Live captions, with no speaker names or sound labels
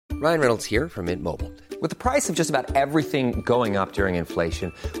Ryan Reynolds here from Mint Mobile. With the price of just about everything going up during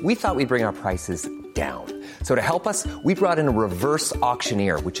inflation, we thought we'd bring our prices down. So to help us, we brought in a reverse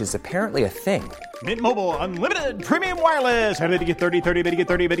auctioneer, which is apparently a thing. Mint Mobile Unlimited Premium Wireless. How to get 30, 30, bit to get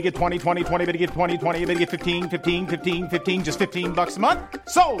 30, bit to get 20, 20, 20, bit to get 20, 20, bit to get 15, 15, 15, 15, just $15 a month?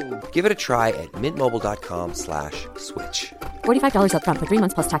 Sold! Give it a try at mintmobile.com/switch. $45 up front for 3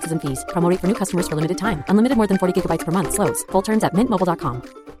 months plus taxes and fees. Promo rate for new customers for limited time. Unlimited more than 40 gigabytes per month. Slows full terms at mintmobile.com.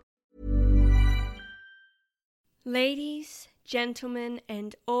 Ladies, gentlemen,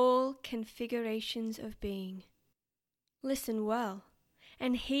 and all configurations of being, listen well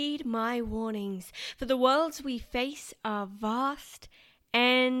and heed my warnings, for the worlds we face are vast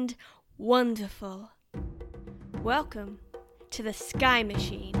and wonderful. Welcome to the Sky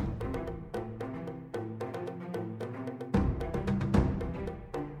Machine.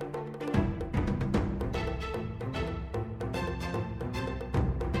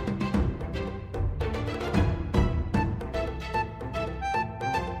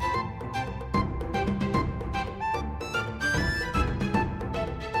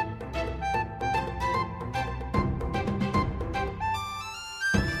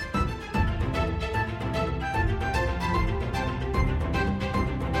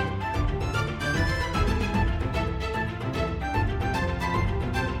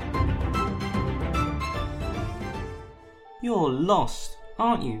 "You're lost,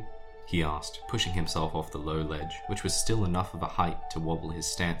 aren't you?" he asked, pushing himself off the low ledge, which was still enough of a height to wobble his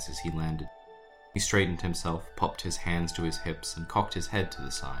stance as he landed. He straightened himself, popped his hands to his hips, and cocked his head to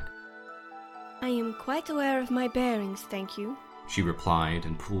the side. I am quite aware of my bearings, thank you, she replied,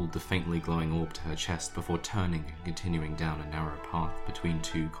 and pulled the faintly glowing orb to her chest before turning and continuing down a narrow path between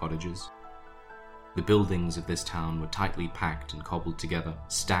two cottages. The buildings of this town were tightly packed and cobbled together,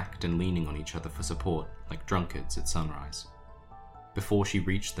 stacked and leaning on each other for support, like drunkards at sunrise. Before she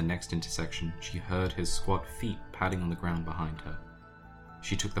reached the next intersection, she heard his squat feet padding on the ground behind her.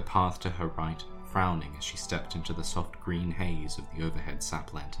 She took the path to her right, frowning as she stepped into the soft green haze of the overhead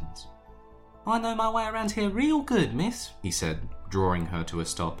sap lanterns. "I know my way around here real good, miss," he said, drawing her to a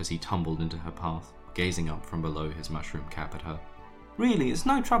stop as he tumbled into her path, gazing up from below his mushroom cap at her. "Really, it's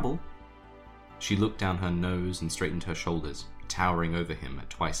no trouble." She looked down her nose and straightened her shoulders, towering over him at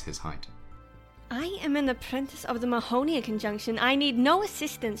twice his height. I am an apprentice of the Mahonia Conjunction. I need no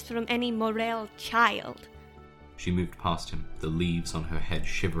assistance from any Morel child. She moved past him, the leaves on her head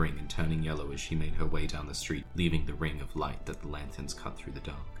shivering and turning yellow as she made her way down the street, leaving the ring of light that the lanterns cut through the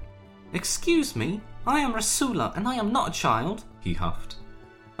dark. "Excuse me, I am Rasula, and I am not a child," he huffed.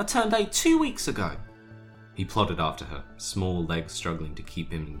 "I turned 8 2 weeks ago." He plodded after her, small legs struggling to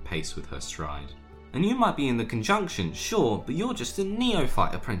keep him in pace with her stride. "And you might be in the Conjunction, sure, but you're just a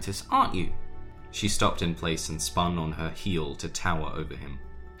neophyte apprentice, aren't you?" She stopped in place and spun on her heel to tower over him.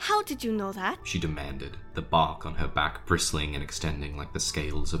 How did you know that? She demanded, the bark on her back bristling and extending like the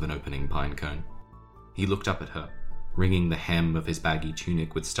scales of an opening pine cone. He looked up at her, wringing the hem of his baggy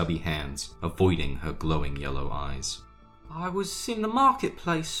tunic with stubby hands, avoiding her glowing yellow eyes. "I was in the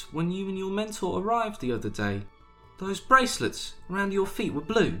marketplace when you and your mentor arrived the other day. Those bracelets around your feet were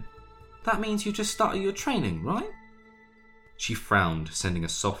blue. That means you just started your training, right?" She frowned, sending a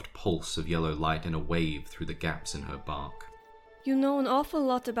soft pulse of yellow light in a wave through the gaps in her bark. You know an awful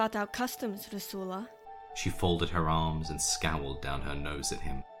lot about our customs, Rasula. She folded her arms and scowled down her nose at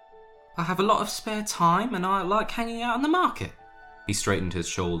him. "I have a lot of spare time and I like hanging out in the market." He straightened his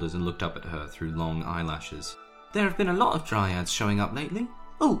shoulders and looked up at her through long eyelashes. "There have been a lot of dryads showing up lately.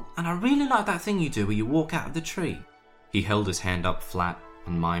 Oh, and I really like that thing you do where you walk out of the tree." He held his hand up flat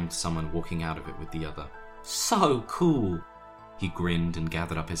and mimed someone walking out of it with the other. "So cool." He grinned and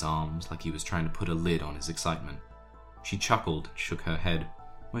gathered up his arms like he was trying to put a lid on his excitement. She chuckled and shook her head,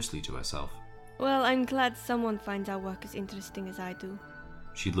 mostly to herself. Well, I'm glad someone finds our work as interesting as I do.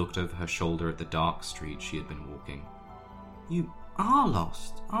 She looked over her shoulder at the dark street she had been walking. "You are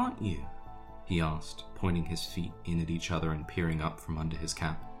lost, aren't you?" he asked, pointing his feet in at each other and peering up from under his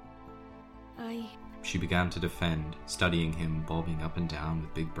cap. She began to defend, studying him bobbing up and down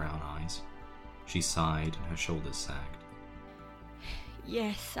with big brown eyes. She sighed and her shoulders sagged.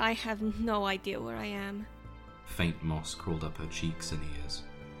 Yes, I have no idea where I am. Faint moss crawled up her cheeks and ears.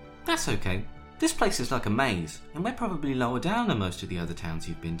 "That's okay. This place is like a maze, and we're probably lower down than most of the other towns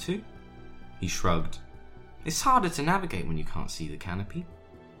you've been to." He shrugged. "It's harder to navigate when you can't see the canopy."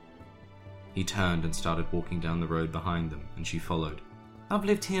 He turned and started walking down the road behind them, and she followed. "I've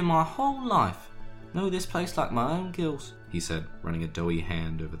lived here my whole life. Know this place like my own gills," he said, running a doughy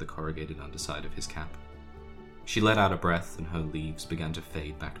hand over the corrugated underside of his cap. She let out a breath and her leaves began to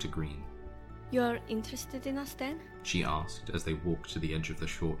fade back to green. You're interested in us then? She asked as they walked to the edge of the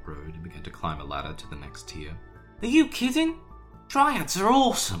short road and began to climb a ladder to the next tier. Are you kidding? Dryads are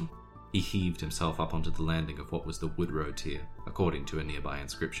awesome! He heaved himself up onto the landing of what was the Wood Road tier, according to a nearby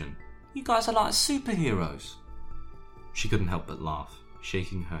inscription. You guys are like superheroes. She couldn't help but laugh,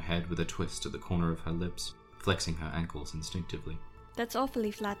 shaking her head with a twist at the corner of her lips, flexing her ankles instinctively. That's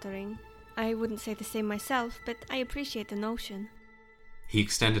awfully flattering. I wouldn't say the same myself, but I appreciate the notion. He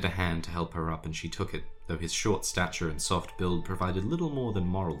extended a hand to help her up and she took it, though his short stature and soft build provided little more than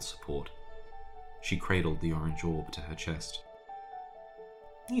moral support. She cradled the orange orb to her chest.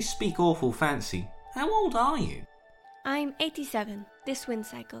 You speak awful fancy. How old are you? I'm 87, this wind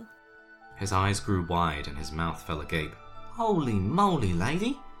cycle. His eyes grew wide and his mouth fell agape. Holy moly,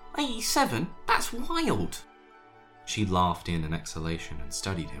 lady. 87? That's wild. She laughed in an exhalation and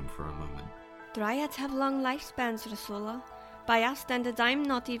studied him for a moment. Dryads have long lifespans, Rasula. By our standards, I'm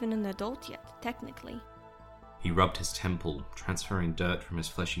not even an adult yet, technically. He rubbed his temple, transferring dirt from his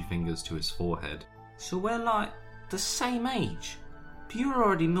fleshy fingers to his forehead. So we're like the same age? But you're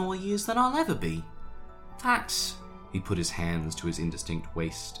already more years than I'll ever be. That's... He put his hands to his indistinct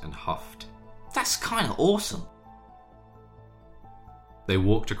waist and huffed. That's kinda awesome. They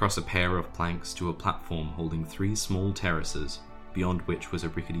walked across a pair of planks to a platform holding 3 small terraces, beyond which was a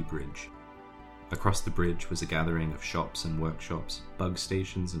rickety bridge. Across the bridge was a gathering of shops and workshops, bug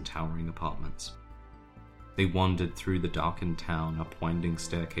stations and towering apartments. They wandered through the darkened town up winding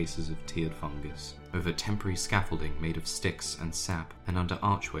staircases of tiered fungus, over temporary scaffolding made of sticks and sap, and under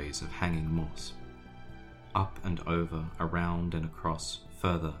archways of hanging moss. Up and over, around and across,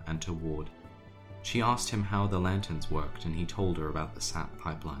 further and toward. She asked him how the lanterns worked, and he told her about the sap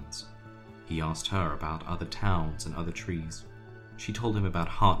pipelines. He asked her about other towns and other trees. She told him about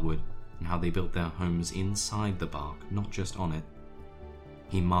Heartwood, and how they built their homes inside the bark, not just on it.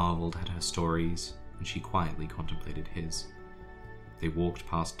 He marveled at her stories, and she quietly contemplated his. They walked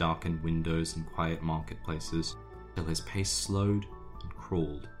past darkened windows and quiet marketplaces, till his pace slowed and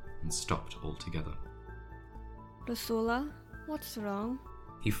crawled and stopped altogether. Rasula, what's wrong?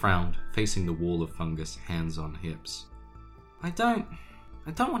 He frowned, facing the wall of fungus, hands on hips. I don't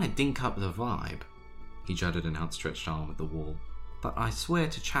want to dink up the vibe. He jutted an outstretched arm at the wall. But I swear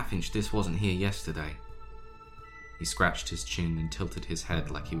to Chaffinch this wasn't here yesterday. He scratched his chin and tilted his head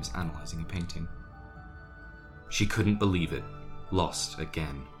like he was analysing a painting. She couldn't believe it. Lost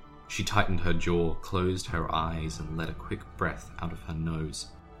again. She tightened her jaw, closed her eyes, and let a quick breath out of her nose,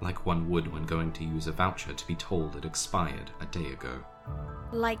 like one would when going to use a voucher to be told it expired a day ago.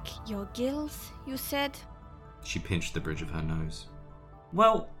 Like your gills, you said? She pinched the bridge of her nose.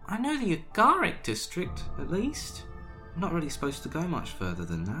 Well, I know the Agaric district, at least. I'm not really supposed to go much further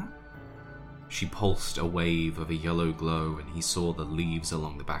than that. She pulsed a wave of a yellow glow, and he saw the leaves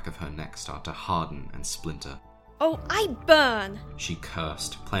along the back of her neck start to harden and splinter. Oh, I burn! She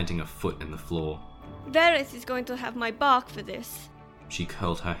cursed, planting a foot in the floor. Varys is going to have my bark for this. She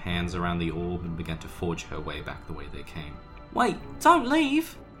curled her hands around the orb and began to forge her way back the way they came. Wait, don't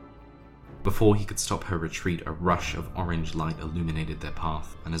leave! Before he could stop her retreat, a rush of orange light illuminated their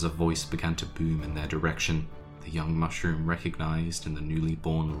path, and as a voice began to boom in their direction, the young mushroom recognized in the newly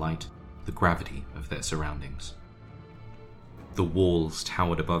born light the gravity of their surroundings. The walls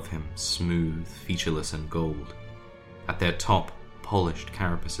towered above him, smooth, featureless and gold. At their top, polished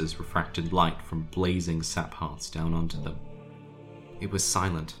carapaces refracted light from blazing sap hearths down onto them. It was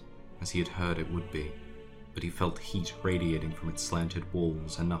silent, as he had heard it would be, but he felt heat radiating from its slanted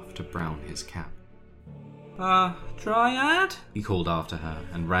walls enough to brown his cap. Dryad? He called after her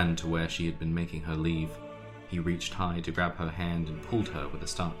and ran to where she had been making her leave. He reached high to grab her hand and pulled her with a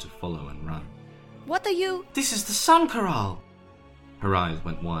start to follow and run. What are you? This is the Sun Corral! Her eyes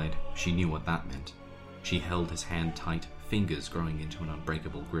went wide. She knew what that meant. She held his hand tight, fingers growing into an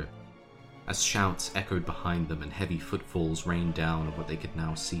unbreakable grip. As shouts echoed behind them and heavy footfalls rained down on what they could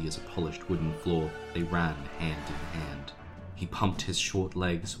now see as a polished wooden floor, they ran hand in hand. He pumped his short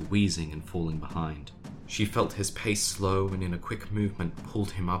legs, wheezing and falling behind. She felt his pace slow and in a quick movement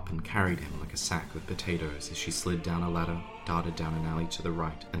pulled him up and carried him like a sack of potatoes as she slid down a ladder, darted down an alley to the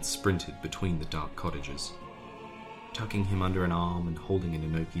right, and sprinted between the dark cottages. Tucking him under an arm and holding an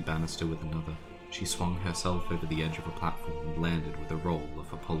enoki banister with another, she swung herself over the edge of a platform and landed with a roll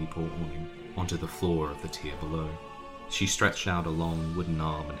of a polypore awning onto the floor of the tier below. She stretched out a long wooden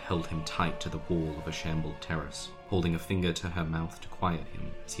arm and held him tight to the wall of a shambled terrace, holding a finger to her mouth to quiet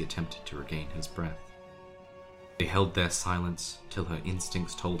him as he attempted to regain his breath. They held their silence till her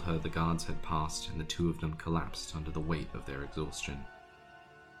instincts told her the guards had passed and the two of them collapsed under the weight of their exhaustion.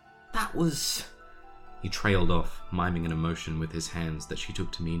 That was He trailed off, miming an emotion with his hands that she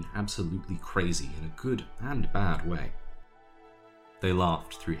took to mean absolutely crazy in a good and bad way. They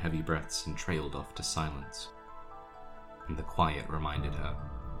laughed through heavy breaths and trailed off to silence. And the quiet reminded her.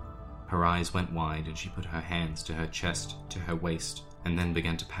 Her eyes went wide and she put her hands to her chest, to her waist, and then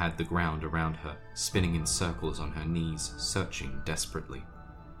began to pad the ground around her, spinning in circles on her knees, searching desperately.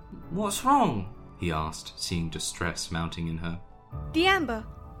 What's wrong? He asked, seeing distress mounting in her. The amber,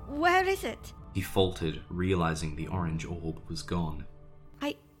 where is it? He faltered, realizing the orange orb was gone.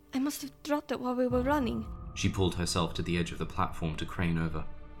 I must have dropped it while we were running. She pulled herself to the edge of the platform to crane over,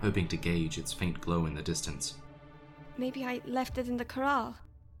 hoping to gauge its faint glow in the distance. Maybe I left it in the corral.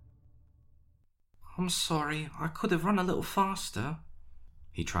 I'm sorry, I could have run a little faster.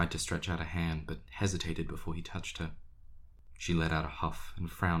 He tried to stretch out a hand, but hesitated before he touched her. She let out a huff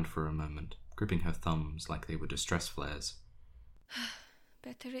and frowned for a moment, gripping her thumbs like they were distress flares.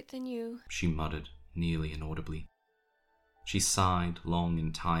 Better it than you, she muttered, nearly inaudibly. She sighed, long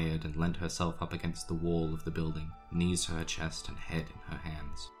and tired, and leant herself up against the wall of the building, knees to her chest and head in her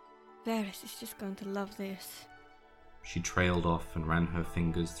hands. Varys is just going to love this. She trailed off and ran her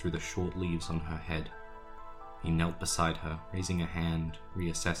fingers through the short leaves on her head. He knelt beside her, raising a hand,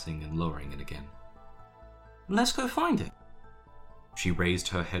 reassessing and lowering it again. Let's go find it. She raised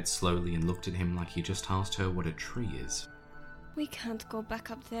her head slowly and looked at him like he just asked her what a tree is. We can't go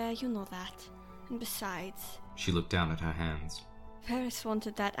back up there, you know that. And besides... She looked down at her hands. Varys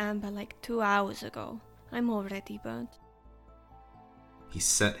wanted that amber like 2 hours ago. I'm already burnt. He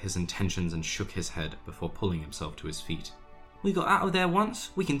set his intentions and shook his head before pulling himself to his feet. We got out of there once,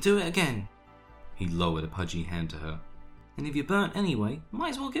 we can do it again. He lowered a pudgy hand to her. And if you're burnt anyway,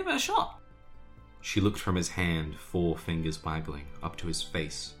 might as well give it a shot. She looked from his hand, 4 fingers waggling, up to his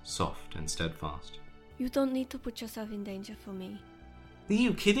face, soft and steadfast. You don't need to put yourself in danger for me. Are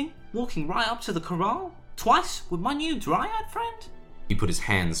you kidding? Walking right up to the corral? Twice? With my new dryad friend? He put his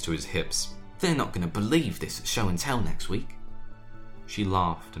hands to his hips. They're not going to believe this at show and tell next week. She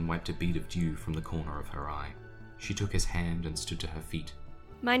laughed and wiped a bead of dew from the corner of her eye. She took his hand and stood to her feet.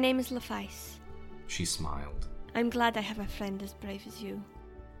 My name is Lefais. She smiled. I'm glad I have a friend as brave as you.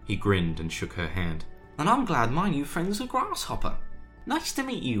 He grinned and shook her hand. And I'm glad my new friend's a grasshopper. Nice to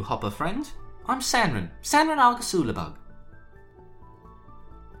meet you, hopper friend. I'm Sanrin Argasulabug.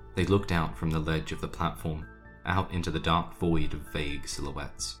 They looked out from the ledge of the platform, out into the dark void of vague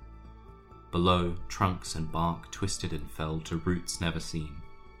silhouettes. Below, trunks and bark twisted and fell to roots never seen.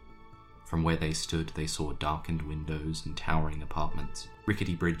 From where they stood, they saw darkened windows and towering apartments,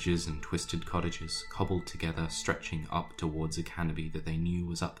 rickety bridges and twisted cottages, cobbled together, stretching up towards a canopy that they knew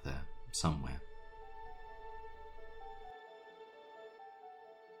was up there, somewhere.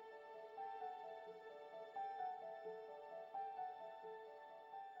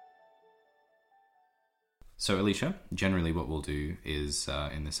 So, Alicia, generally what we'll do is,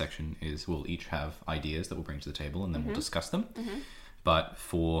 in this section, is we'll each have ideas that we'll bring to the table and then we'll discuss them. But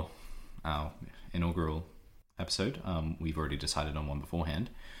for our inaugural episode, we've already decided on one beforehand.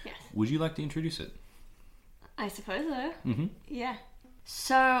 Yes. Would you like to introduce it? I suppose so. Mm-hmm. Yeah.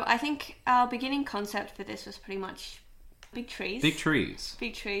 So, I think our beginning concept for this was pretty much big trees. Big trees.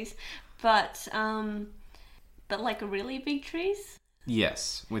 Big trees. But like really big trees?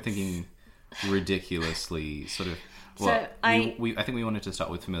 Yes. We're thinking... ridiculously sort of I think we wanted to start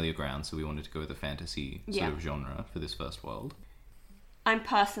with familiar ground, so we wanted to go with a fantasy sort of genre for this first world. I'm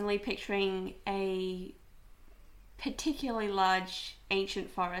personally picturing a particularly large ancient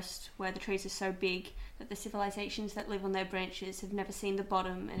forest where the trees are so big that the civilizations that live on their branches have never seen the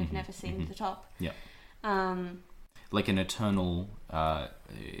bottom and have never seen the top. Yeah. Like an eternal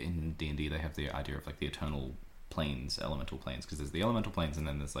in D&D they have the idea of like the eternal planes, elemental planes, because there's the elemental planes and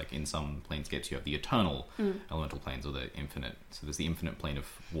then there's like in some planescapes you have the eternal elemental planes or the infinite. So there's the infinite plane of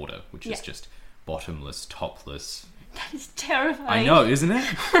water, which is just bottomless, topless. That is terrifying. I know, isn't it?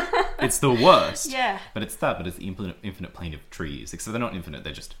 It's the worst. Yeah. But it's the infinite plane of trees. Except they're not infinite,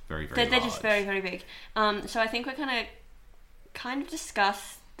 they're just very, very large. They're just very, very big. So I think we're going to kind of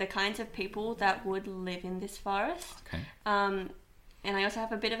discuss the kinds of people that would live in this forest. Okay. And I also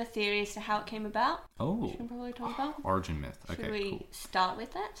have a bit of a theory as to how it came about. Oh. Which we can probably talk about. Origin myth. Okay, Should we cool. start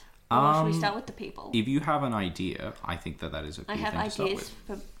with that? Or should we start with the people? If you have an idea, I think that is a cool thing to start with. I have ideas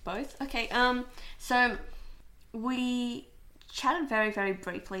for both. Okay, so we chatted very, very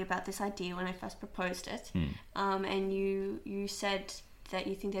briefly about this idea when I first proposed it. And you said that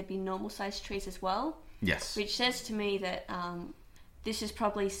you think there'd be normal-sized trees as well. Yes. Which says to me that this is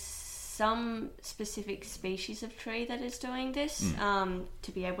probably some specific species of tree that is doing this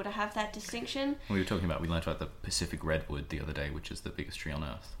to be able to have that distinction. We learned about the Pacific redwood the other day, which is the biggest tree on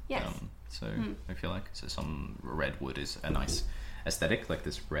Earth. Yes. I feel like some redwood is a nice aesthetic, like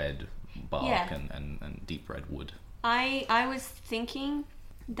this red bark and deep red wood. I was thinking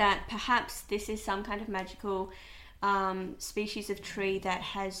that perhaps this is some kind of magical species of tree that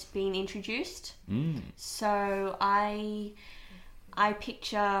has been introduced. So I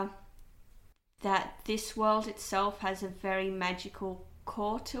picture that this world itself has a very magical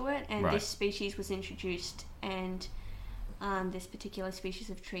core to it, and this species was introduced, and this particular species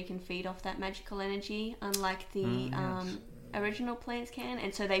of tree can feed off that magical energy, unlike the original plants can,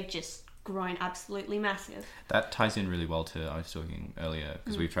 and so they've just grown absolutely massive. That ties in really well to, I was talking earlier,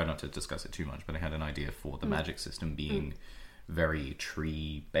 because we've tried not to discuss it too much, but I had an idea for the magic system being very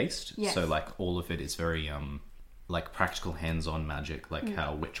tree based. Yes. So like all of it is very like practical hands-on magic, like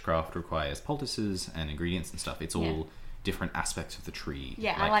how witchcraft requires poultices and ingredients and stuff. It's all different aspects of the tree.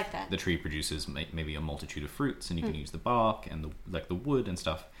 Yeah, I like that. The tree produces maybe a multitude of fruits, and you can use the bark and the wood and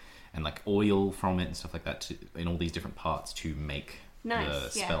stuff, and like oil from it and stuff like that in all these different parts to make the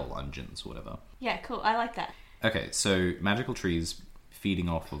spell unguents or whatever. Yeah, cool. I like that. Okay, so magical trees feeding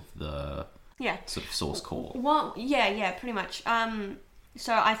off of the sort of source core. Well, yeah, pretty much.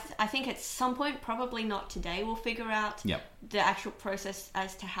 So I think at some point, probably not today, we'll figure out the actual process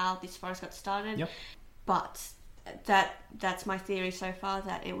as to how this forest got started. Yep. But that's my theory so far,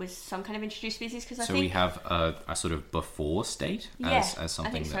 that it was some kind of introduced species. Because I think we have a sort of before state as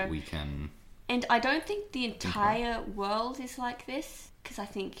something that we can. And I don't think the entire world is like this, because I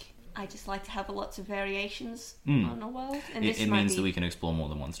think I just like to have lots of variations on a world. And it means that we can explore more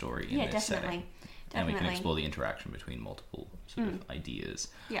than one story in this definitely. setting. And we can explore the interaction between multiple sort of ideas.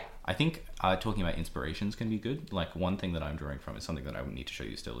 Yeah. I think talking about inspirations can be good. Like one thing that I'm drawing from is something that I would need to show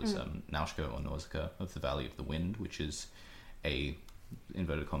you still is Nausicaa or Nausicaa of the Valley of the Wind, which is a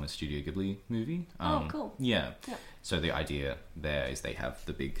inverted commas Studio Ghibli movie. Oh, cool. Yeah. So the idea there is they have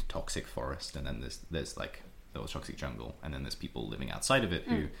the big toxic forest, and then there's like the toxic jungle, and then there's people living outside of it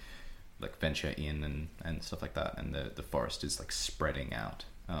who like venture in and stuff like that, and the forest is like spreading out.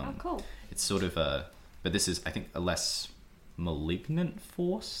 Cool. It's sort of but this is, I think, a less malignant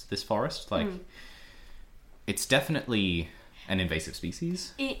force, this forest. Like, it's definitely an invasive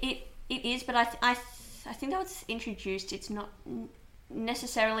species. It is, but I think that was introduced. It's not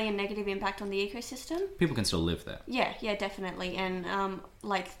necessarily a negative impact on the ecosystem. People can still live there. Yeah, definitely. And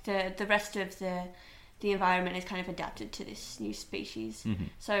like the rest of the environment is kind of adapted to this new species.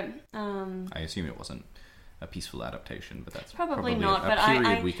 So I assume it wasn't a peaceful adaptation, but that's probably not. a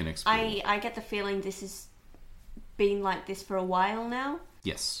period we can explore. I get the feeling this has been like this for a while now.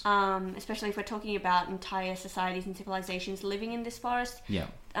 Yes. Especially if we're talking about entire societies and civilizations living in this forest. Yeah.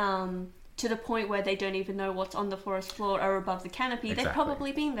 To the point where they don't even know what's on the forest floor or above the canopy. Exactly. They've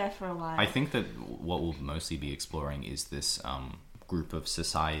probably been there for a while. I think that what we'll mostly be exploring is this group of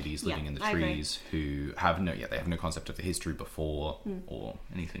societies living in the trees who have no concept of the history before or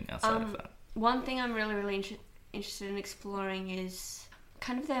anything outside of that. One thing I'm really interested in exploring is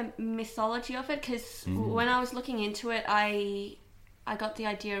kind of the mythology of it, because when I was looking into it, I got the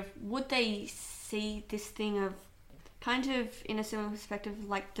idea of, would they see this thing of kind of in a similar perspective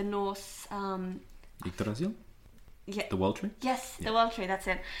like the Norse Yggdrasil? Yeah. The world tree? Yes, the world tree, that's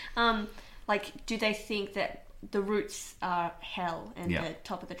it. Like, do they think that the roots are hell and the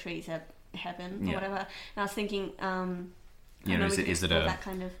top of the trees are heaven or whatever? And I was thinking, is it a that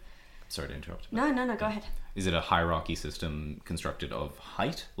kind of... Sorry to interrupt. No, go ahead. Is it a hierarchy system constructed of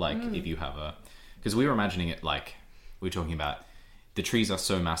height? Like if you have because we were imagining it like, we were talking about the trees are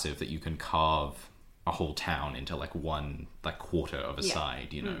so massive that you can carve a whole town into like one like quarter of a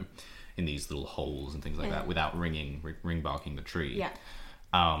side, you know, in these little holes and things like that without ring barking the tree. Yeah.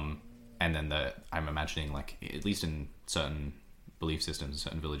 And then I'm imagining like, at least in certain belief systems,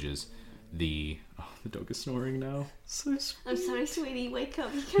 certain villages, the dog is snoring now. So sweet. I'm sorry, sweetie. Wake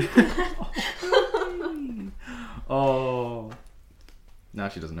up. You can't do that. Oh. Now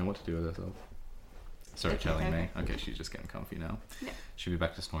she doesn't know what to do with herself. Sorry, Okay, telling okay. me. Okay, she's just getting comfy now. Yeah. She'll be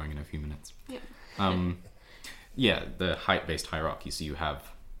back to snoring in a few minutes. Yeah. Yeah, the height-based hierarchy. So you have,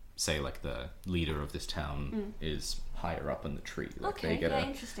 say, like the leader of this town is higher up in the tree. Like Okay, they get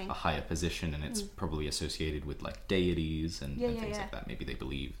interesting. a higher position, and it's probably associated with like deities and things like that. Maybe they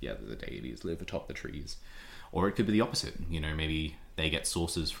believe, that the deities live atop the trees. Or it could be the opposite. You know, maybe they get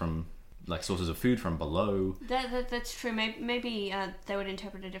sources of food from below. That's true. Maybe they would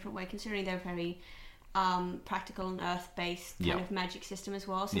interpret it a different way, considering they're very practical and earth-based kind of magic system as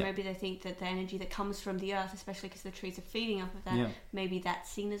well. So maybe they think that the energy that comes from the earth, especially because the trees are feeding off of that, maybe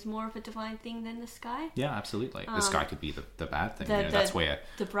that's seen as more of a divine thing than the sky. Yeah, absolutely. The sky could be the bad thing. That's where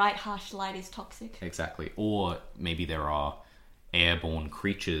the bright, harsh light is toxic. Exactly. Or maybe there are airborne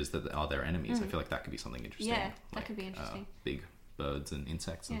creatures that are their enemies. I feel like that could be something interesting. Yeah, that could be interesting. Big birds and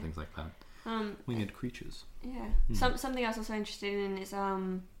insects and things like that. Winged creatures. Yeah. Something I was also interested in is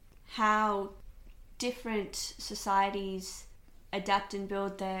how different societies adapt and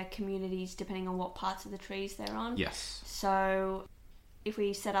build their communities depending on what parts of the trees they're on. Yes. So if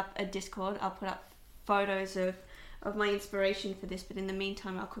we set up a Discord, I'll put up photos of my inspiration for this, but in the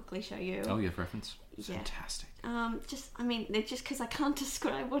meantime I'll quickly show you. Oh, you have reference? Yeah. Fantastic. It's just because I can't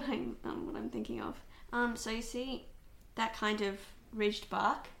describe what I'm thinking of. So you see that kind of ridged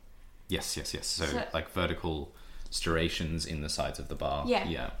bark? Yes. So like vertical striations in the sides of the bar.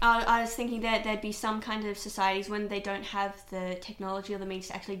 Yeah. I was thinking that there'd be some kind of societies when they don't have the technology or the means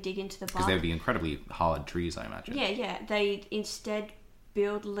to actually dig into the bark. Because they would be incredibly hard trees, I imagine. Yeah. They instead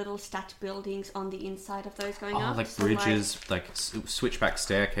build little stacked buildings on the inside of those going up. Like so bridges, like switchback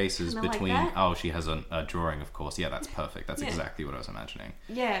staircases between... Like that. She has a drawing, of course. Yeah, that's perfect. That's exactly what I was imagining.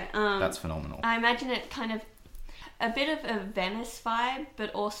 Yeah. That's phenomenal. I imagine it kind of a bit of a Venice vibe,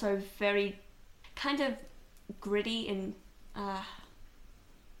 but also very kind of gritty and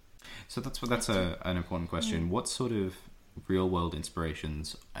so that's an important question. What sort of real world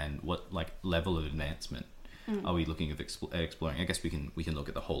inspirations and what like level of advancement are we looking at exploring? I guess we can look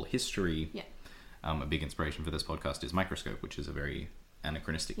at the whole history. A big inspiration for this podcast is Microscope, which is a very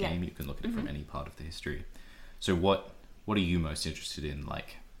anachronistic game. You can look at it from any part of the history. So what are you most interested in,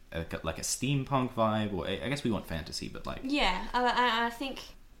 like a steampunk vibe, or I guess we want fantasy, but like I think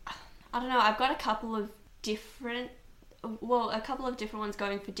I don't know, I've got a couple of different ones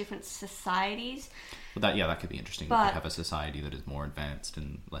going for different societies. Well, that could be interesting. We could have a society that is more advanced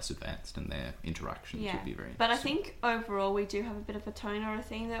and less advanced, and their interactions would be very But I think overall we do have a bit of a tone or a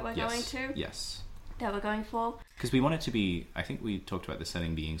theme that we're going to. Yes. That we're going for. Because we want it to be, I think we talked about the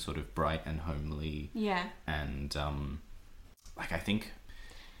setting being sort of bright and homely. Yeah. And I think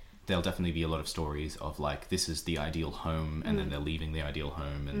there'll definitely be a lot of stories of like, this is the ideal home, and then they're leaving the ideal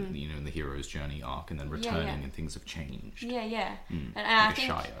home, and in the hero's journey arc, and then returning, and things have changed. And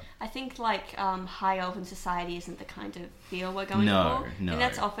like I think high elven society isn't the kind of feel we're going for. No, and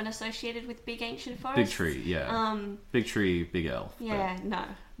that's often associated with big ancient forests. Big tree, big tree, big elf.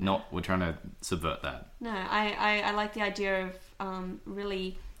 We're trying to subvert that. No, I like the idea of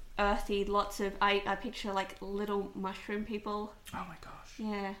really earthy, lots of I picture like little mushroom people. Oh my gosh.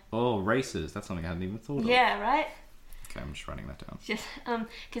 Yeah. Oh, races. That's something I hadn't even thought of. Yeah, right? Okay, I'm just writing that down. Just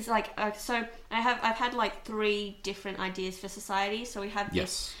because so I've had like 3 different ideas for society. So we have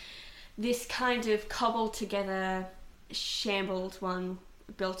this kind of cobbled together, shambled one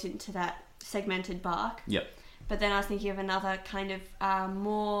built into that segmented bark. Yep. But then I was thinking of another kind of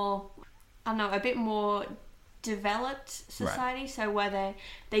more, I don't know, a bit more developed society. So where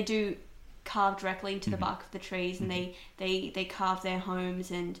they do carve directly into the bark of the trees, and they carve their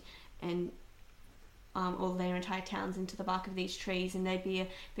homes and all their entire towns into the bark of these trees, and they'd be a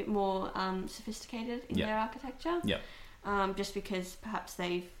bit more sophisticated in their architecture. Just because perhaps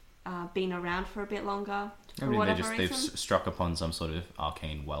they've been around for a bit longer. They've struck upon some sort of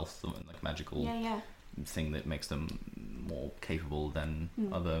arcane wealth, like magical thing that makes them more capable than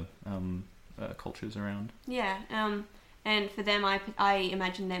other cultures around. And for them, I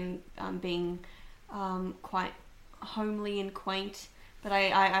imagine them being quite homely and quaint, but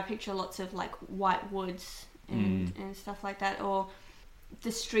I picture lots of like white woods and stuff like that, or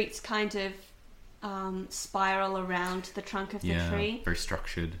the streets kind of spiral around the trunk of the tree, very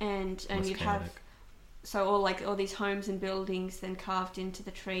structured, and you'd have all these homes and buildings then carved into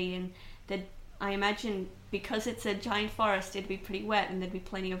the tree, and I imagine because it's a giant forest, it'd be pretty wet, and there'd be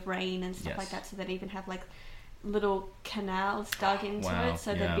plenty of rain and stuff like that, so they'd even have like little canals dug into it,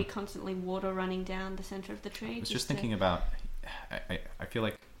 so there'd be constantly water running down the center of the tree. I was just thinking about, I feel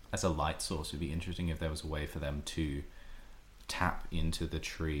like as a light source, it would be interesting if there was a way for them to tap into the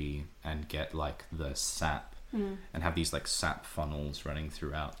tree and get like the sap, and have these like sap funnels running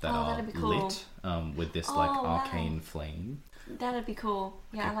throughout that are lit with this arcane flame. That'd be cool.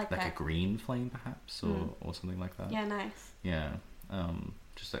 I like that. Like a green flame, perhaps, or something like that. Yeah, nice. Yeah,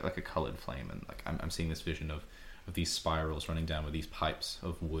 just like a coloured flame, and like I'm seeing this vision of these spirals running down with these pipes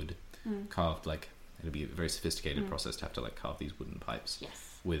of wood carved. Like it'd be a very sophisticated process to have to like carve these wooden pipes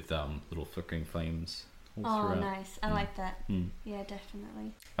with little flickering flames all throughout. Nice. I like that. Yeah,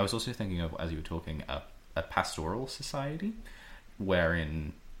 definitely. I was also thinking of, as you were talking, a pastoral society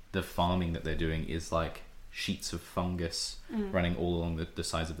wherein the farming that they're doing is like sheets of fungus running all along the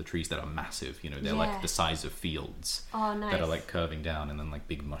sides of the trees that are massive. You know, they're like the size of fields that are like curving down, and then like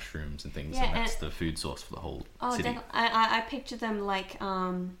big mushrooms and things, and that's the food source for the whole city. I picture them like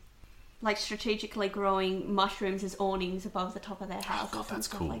strategically growing mushrooms as awnings above the top of their houses. Oh, God, that's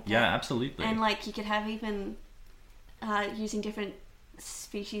cool. Like that. Yeah, absolutely. And like you could have even using different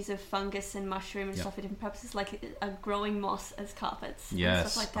species of fungus and mushroom and stuff for different purposes, like a growing moss as carpets. Yes. And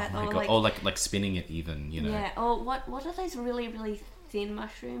stuff like that. Oh my God. Like spinning it even, you know. Yeah. Or what are those really, really thin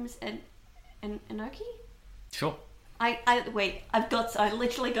mushrooms? And enoki? Sure. I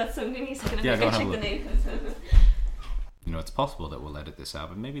literally got some in a second. I'm Yeah, going go to have check a the name. You know, it's possible that we'll edit this out,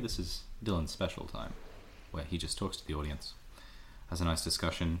 but maybe this is Dylan's special time, where he just talks to the audience, has a nice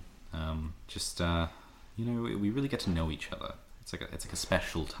discussion. You know, we really get to know each other. It's like a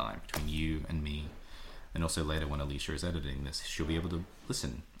special time between you and me, and also later when Alicia is editing this, she'll be able to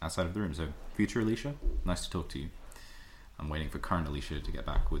listen outside of the room. So, future Alicia, nice to talk to you. I'm waiting for current Alicia to get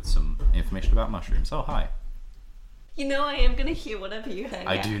back with some information about mushrooms. Oh, hi. You know I am going to hear whatever you heard.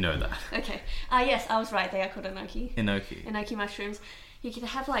 I do know that. Okay. Yes, I was right. They are called enoki. Enoki mushrooms. You can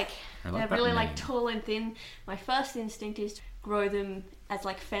have they're really like tall and thin. My first instinct is to grow them as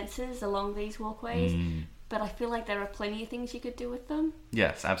like fences along these walkways. But I feel like there are plenty of things you could do with them.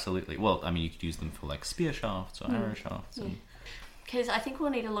 Yes, absolutely. Well, I mean, you could use them for like spear shafts or arrow shafts. Because I think we'll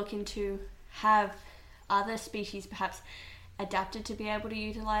need to look into have other species perhaps adapted to be able to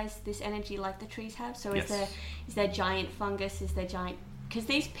utilize this energy like the trees have. So is there giant fungus? Is there giant... Because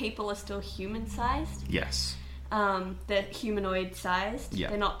these people are still human-sized. Yes. They're humanoid-sized. Yeah.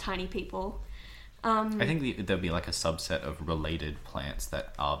 They're not tiny people. I think there'll be like a subset of related plants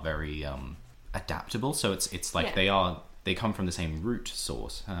that are very adaptable. So it's like they come from the same root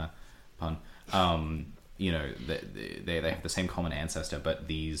source. Pun. You know, they have the same common ancestor, but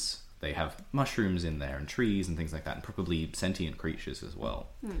they have mushrooms in there and trees and things like that, and probably sentient creatures as well.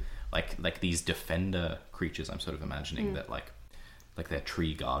 Like these defender creatures. I'm sort of imagining that like they're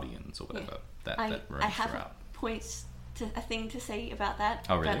tree guardians or whatever that roam I have throughout. a thing to say about that.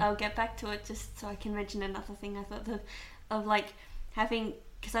 Oh, really? But I'll get back to it just so I can mention another thing I thought of like having,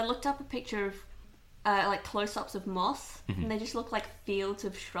 because I looked up a picture of like close-ups of moss, and they just look like fields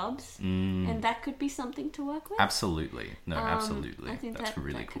of shrubs, and that could be something to work with. Absolutely. No, absolutely. I think that's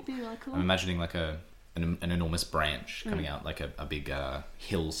really cool. Could be really cool. I'm imagining like an enormous branch coming out, like a big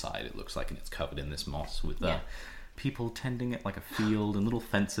hillside, it looks like, and it's covered in this moss with people tending it like a field and little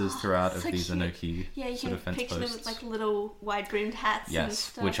fences throughout of these enoki sort of fence posts. Picture them with like little wide-brimmed hats and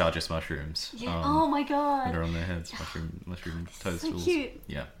stuff. Which are just mushrooms. Yeah. Oh my god. That are on their heads, mushroom toadstools. So cute.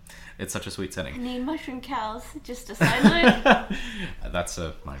 Yeah. It's such a sweet setting. I need mushroom cows, just a side note. That's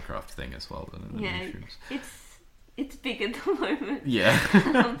a Minecraft thing as well. Mushrooms. It's big at the moment.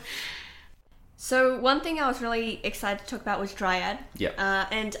 Yeah. So one thing I was really excited to talk about was Dryad. Yeah.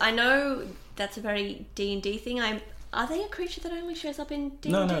 And I know that's a very D&D thing. Are they a creature that only shows up in D&D?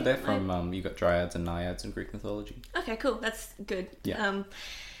 No, they're from, you got dryads and naiads in Greek mythology. Okay, cool. That's good. Yeah.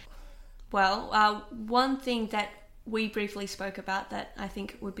 One thing that we briefly spoke about that I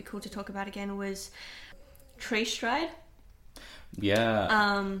think would be cool to talk about again was tree stride.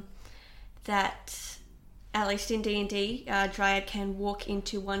 Yeah. That, at least in D&D, Dryad can walk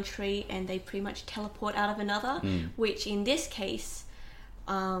into one tree and they pretty much teleport out of another, which in this case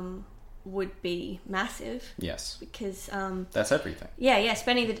would be massive. Yes. Because... that's everything. Yeah,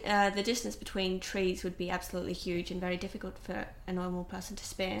 spending the distance between trees would be absolutely huge and very difficult for a normal person to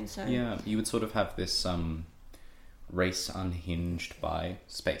span. So yeah, you would sort of have this race unhinged by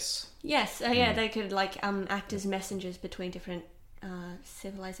space. Yes, they could like act as messengers between different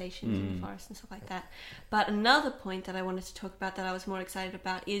civilizations in the forest and stuff like that. But another point that I wanted to talk about that I was more excited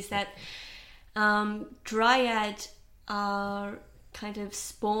about is that Dryad are kind of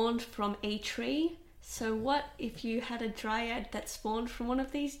spawned from a tree. So what if you had a Dryad that spawned from one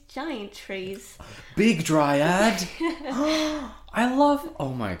of these giant trees? Big Dryad! I love... Oh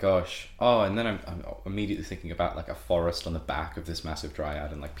my gosh. Oh, and then I'm immediately thinking about like a forest on the back of this massive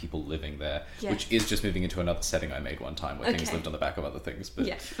Dryad and like people living there, which is just moving into another setting I made one time where things lived on the back of other things,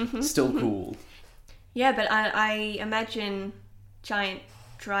 but still cool. Yeah, but I imagine giant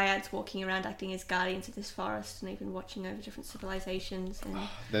dryads walking around acting as guardians of this forest and even watching over different civilizations. And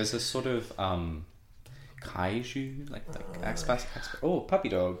there's a sort of kaiju, like oh, puppy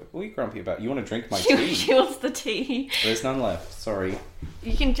dog, what are you grumpy about? You want to drink my tea? She wants the tea. There's none left, sorry.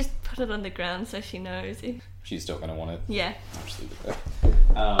 You can just put it on the ground so she knows. She's still going to want it. Yeah. I'll just leave it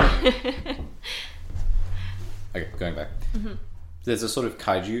there. Okay, going back. There's a sort of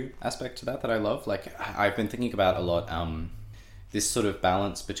kaiju aspect to that I love. Like, I've been thinking about a lot, this sort of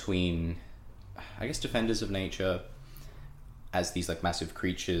balance between, I guess, defenders of nature as these like massive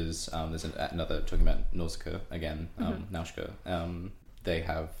creatures. There's another talking about Nausicaa again, Nausicaä. They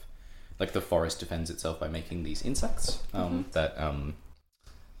have like the forest defends itself by making these insects that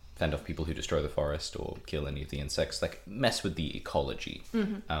fend off people who destroy the forest or kill any of the insects, like mess with the ecology,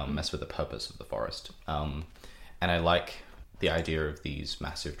 mess with the purpose of the forest. And I like the idea of these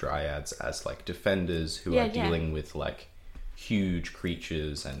massive dryads as like defenders who are dealing with like huge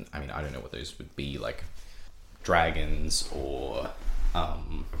creatures, and I mean, I don't know what those would be, like dragons or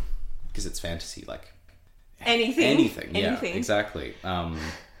because it's fantasy, like anything, yeah, exactly.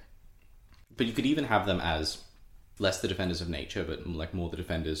 But you could even have them as less the defenders of nature, but like more the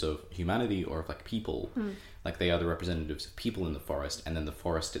defenders of humanity or of like people. Like they are the representatives of people in the forest, and then the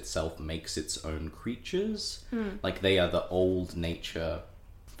forest itself makes its own creatures. Like they are the old nature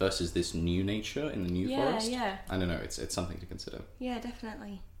versus this new nature in the new forest. Yeah. I don't know, it's something to consider. Yeah,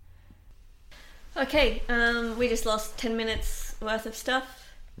 definitely. Okay, we just lost 10 minutes worth of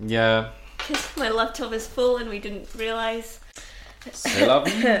stuff. Yeah. Because my laptop is full and we didn't realise. C'est la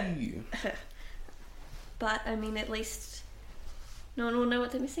vie. But, I mean, at least no one will know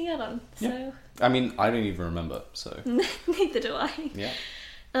what they're missing out on. So. Yeah. I mean, I don't even remember, so. Neither do I. Yeah.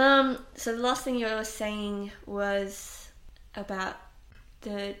 So the last thing you were saying was about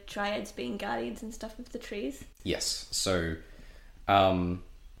the dryads being guardians and stuff of the trees. Yes. So, I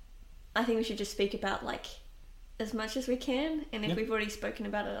think we should just speak about, like, as much as we can. And if we've already spoken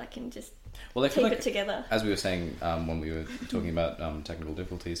about it, I can just keep it together. As we were saying when we were talking about technical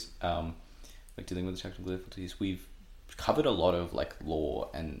difficulties, like dealing with the technical difficulties, we've covered a lot of, like, lore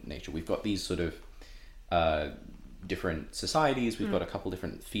and nature. We've got these sort of different societies. We've got a couple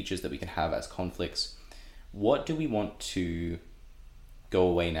different features that we can have as conflicts. What do we want to go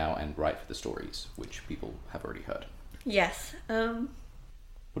away now and write for the stories, which people have already heard? Yes.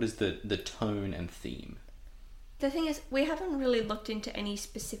 What is the tone and theme? The thing is, we haven't really looked into any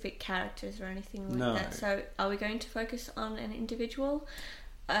specific characters or anything like that. So are we going to focus on an individual?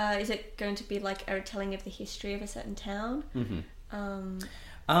 Is it going to be like a retelling of the history of a certain town?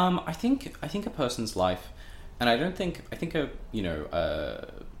 I think a person's life, and I think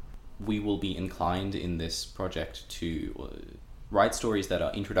we will be inclined in this project to write stories that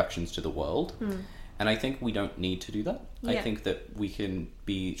are introductions to the world. And I think we don't need to do that. Yeah. I think that we can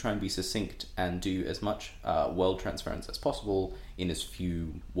try and be succinct and do as much world transference as possible in as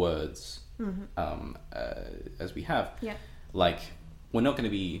few words as we have. Yeah. Like, we're not going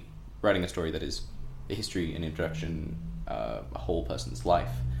to be writing a story that is a history, an introduction, a whole person's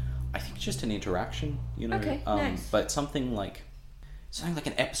life. I think it's just an interaction, you know. Okay, nice. But something like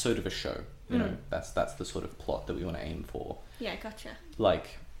an episode of a show. You know, that's the sort of plot that we want to aim for. Yeah, gotcha.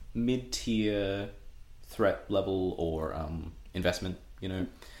 Like mid-tier threat level or investment, you know,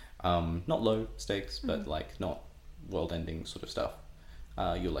 not low stakes, but like not world-ending sort of stuff.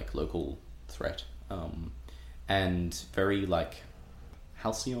 Your like local threat, and very like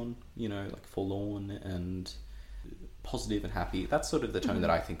halcyon, you know, like forlorn and positive and happy. That's sort of the tone that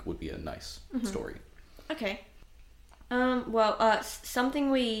I think would be a nice story. Okay.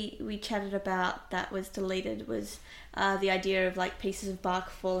 Something we chatted about that was deleted was the idea of like pieces of bark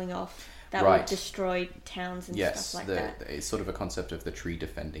falling off that would destroy towns and stuff like that. It's sort of a concept of the tree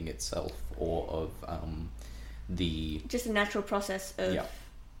defending itself, or of just a natural process of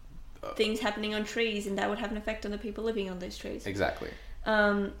things happening on trees, and that would have an effect on the people living on those trees. Exactly.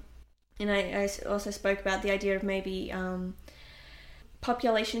 And I also spoke about the idea of maybe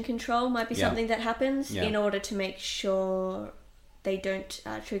population control might be something that happens in order to make sure they don't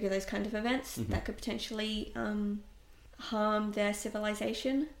trigger those kind of events that could potentially harm their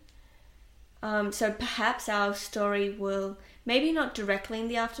civilization. So perhaps our story will, maybe not directly in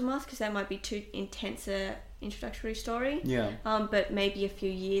the aftermath, because that might be too intense a introductory story. Yeah. But maybe a few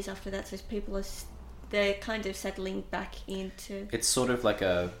years after that, so people they're kind of settling back into. It's sort of like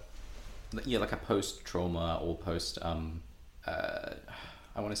a post-trauma or post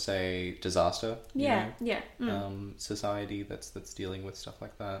I want to say disaster. Society that's dealing with stuff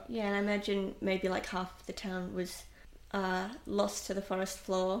like that. Yeah, and I imagine maybe like half the town was lost to the forest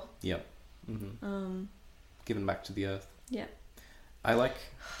floor. Yep. Given back to the earth. Yeah. I like.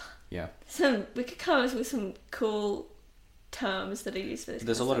 Yeah. We could come up with some cool terms that are used for this.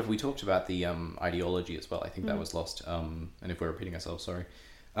 There's a lot of. We talked about the ideology as well. I think that was lost. And if we're repeating ourselves, sorry.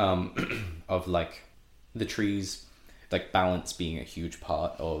 Of like the trees, like balance being a huge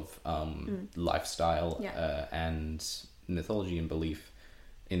part of lifestyle and mythology and belief,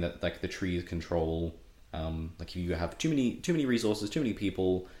 in that like the trees control. Like if you have too many resources, too many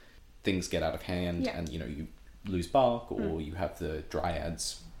people, things get out of hand, and you know lose bark, or you have the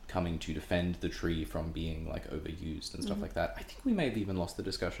dryads coming to defend the tree from being like overused and stuff like that. I think we may have even lost the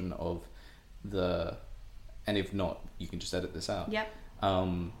discussion of and if not, you can just edit this out. Yep.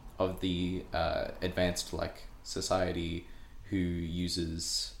 Of the advanced like society who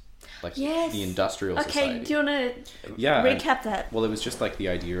uses like the industrial society. Okay, do you want to recap that? Well, it was just like the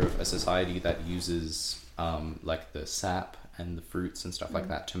idea of a society that uses like the sap and the fruits and stuff like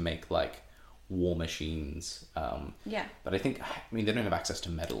that to make like war machines. But I mean, they don't have access to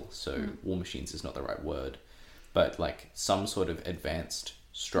metal, so war machines is not the right word. But like some sort of advanced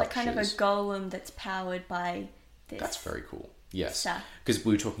structures. Like kind of a golem that's powered by this. That's very cool. Yes. Sap. Because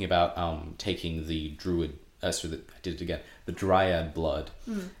we were talking about taking the druid, I did it again, the dryad blood,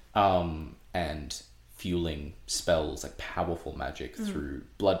 and fueling spells, like powerful magic through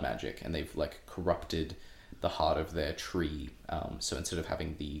blood magic, and they've like corrupted the heart of their tree. So instead of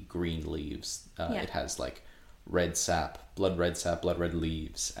having the green leaves, it has like red sap, blood red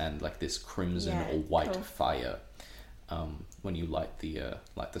leaves, and like this crimson or white fire when you light the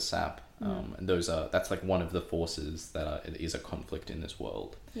sap. And that's like one of the forces that is a conflict in this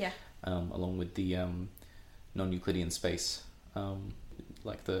world. Yeah. Along with the non-Euclidean space,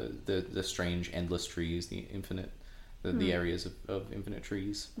 like the strange endless trees, the infinite, the areas of infinite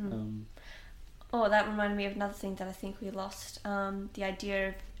trees. That reminded me of another thing that I think we lost. The idea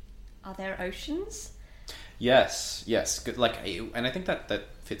of, are there oceans? Yes. Good. Like, and I think that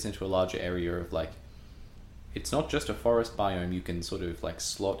fits into a larger area of like, it's not just a forest biome. You can sort of like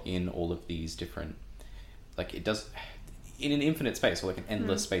slot in all of these different, like it does in an infinite space or like an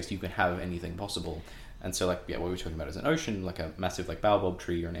endless space. You can have anything possible. And so like, what we're talking about is an ocean, like a massive like baobab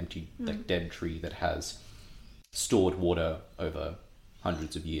tree or an empty like dead tree that has stored water over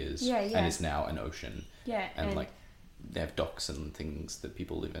hundreds of years and is now an ocean. Yeah. And like they have docks and things that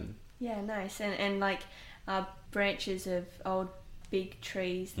people live in. Yeah, nice. And like branches of old big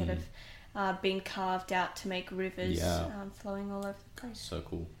trees that have been carved out to make rivers flowing all over the place. So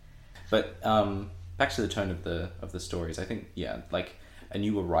cool. But back to the tone of the stories, I think like a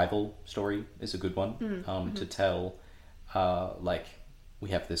new arrival story is a good one to tell. Like we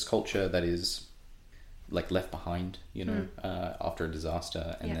have this culture that is like left behind, after a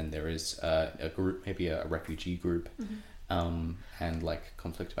disaster, and then there is a group, maybe a refugee group, and like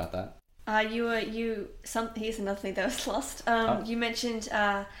conflict about that. Here's another thing that was lost. You mentioned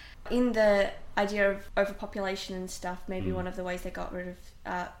in the idea of overpopulation and stuff, maybe one of the ways they got rid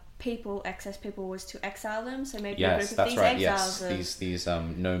of excess people, was to exile them. So maybe a group of these exiles. Yes, these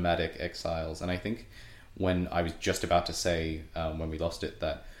nomadic exiles. And I think when I was just about to say, when we lost it,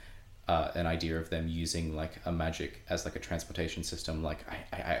 that an idea of them using like a magic as like a transportation system, like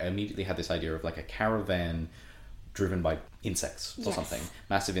I immediately had this idea of like a caravan driven by insects or something,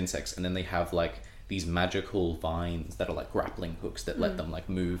 massive insects, and then they have like these magical vines that are like grappling hooks that let them like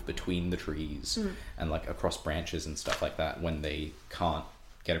move between the trees and like across branches and stuff like that when they can't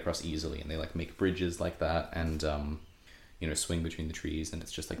get across easily, and they like make bridges like that and swing between the trees, and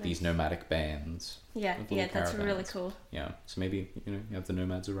it's just like these nomadic bands. That's really cool. So maybe you have the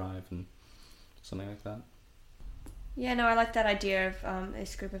nomads arrive and something like that. I like that idea of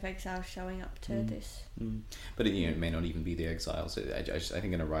this group of exiles showing up to this. But it may not even be the exiles. I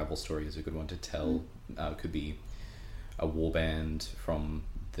think an arrival story is a good one to tell. Could be a war band from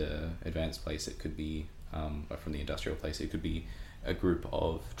the advanced place. It could be from the industrial place. It could be a group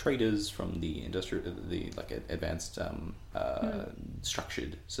of traders from the advanced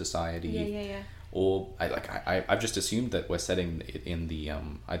structured society. Or I've just assumed that we're setting it in the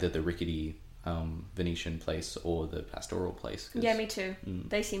either the rickety Venetian place or the pastoral place. Yeah, me too.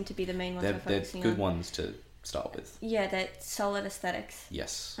 They seem to be the main ones we're focusing on. They're good ones to start with. Yeah, they're solid aesthetics.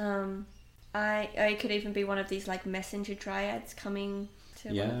 Yes. I could even be one of these like messenger dryads coming to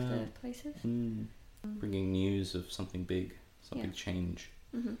one of the places. Bringing news of something big, something change.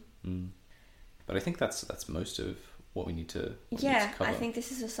 But I think that's most of what we need to cover. I think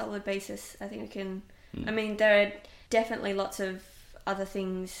this is a solid basis. I think we can... I mean, there are definitely lots of other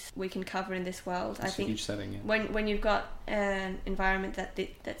things we can cover in this world. It's a huge setting, when you've got an environment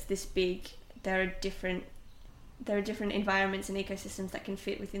that's this big, there are different environments and ecosystems that can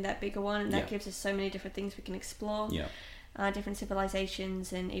fit within that bigger one, and that gives us so many different things we can explore. Different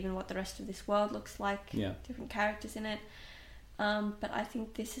civilizations, and even what the rest of this world looks like. Different characters in it. But I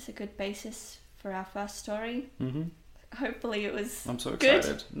think this is a good basis for our first story. Hopefully it was I'm so good.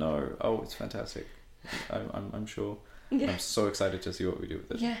 excited. It's fantastic. I'm sure. I'm so excited to see what we do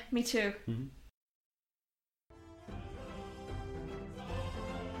with it. Yeah, me too.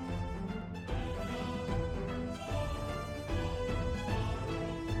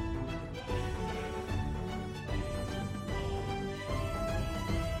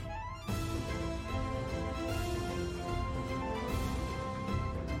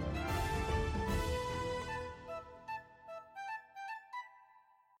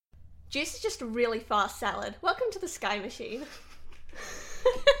 Juice is just a really fast salad. Welcome to the Sky Machine.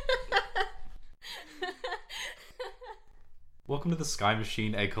 Welcome to the Sky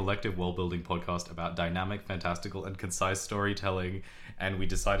Machine, a collective world-building podcast about dynamic, fantastical, and concise storytelling. And we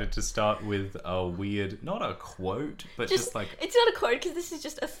decided to start with a weird, not a quote, but just like... It's not a quote, because this is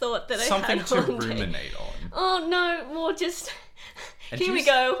just a thought that I had something to one day. ruminate on. Oh, no, more just... And Here we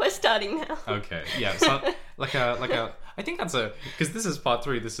go, we're starting now. Okay, yeah, so like a... I think that's a... Because this is part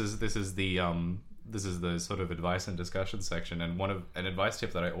 3, this is the sort of advice and discussion section, and an advice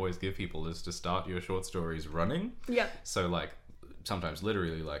tip that I always give people is to start your short stories running. Yeah. So like sometimes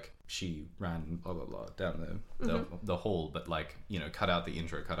literally like she ran blah blah blah down the hall, but like, you know, cut out the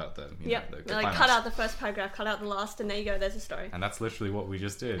intro, cut out the you know, the like climax. cut out the first paragraph, cut out the last, and there you go. There's a story. And that's literally what we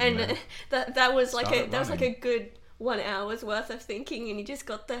just did. And you know? that was like Start it that was like a running. good 1 hour's worth of thinking, and you just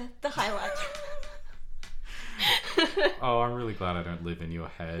got the highlight. Oh, I'm really glad I don't live in your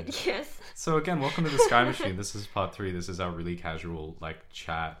head. Yes. So again, welcome to the Sky Machine. This is part 3. This is our really casual like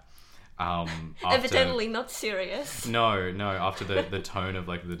chat. After... Evidently not serious. No, after the tone of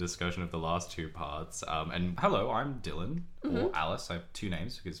like the discussion of the last 2 parts. And hello, I'm Dylan, or Alice. I have 2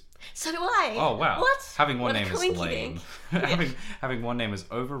 names because... So do I. Oh, wow. What? Having one What a name is coinky lame. dink. having one name is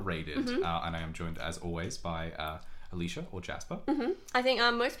overrated. And I am joined, as always, by Alicia or Jasper. I think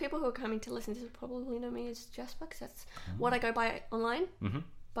most people who are coming to listen to this probably know me as Jasper, because that's what I go by online.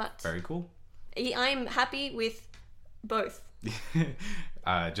 But Very cool. I'm happy with both.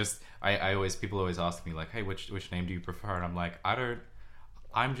 People always ask me like, hey, which name do you prefer? And I'm like,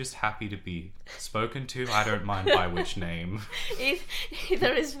 I'm just happy to be spoken to. I don't mind by which name.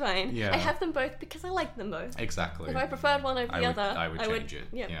 Either is fine. Yeah. I have them both because I like them both. Exactly. If I preferred one over the other, I would change it.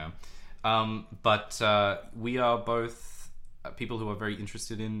 Yeah. But we are both people who are very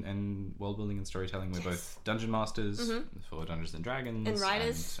interested in world building and storytelling. We're both dungeon masters for Dungeons and Dragons And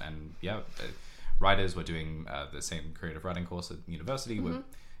writers. and writers. We're doing the same creative writing course at university. We're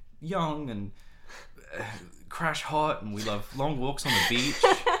young and crash hot, and we love long walks on the beach.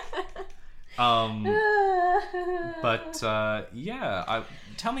 Tell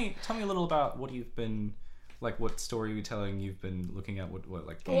me a little about what you've been like. What storytelling you've been looking at? What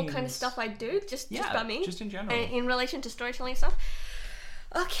like games? What kind of stuff I do? Just about me. Just in general. In relation to storytelling stuff.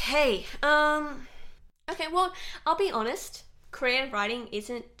 Okay. Okay. Well, I'll be honest. Creative writing is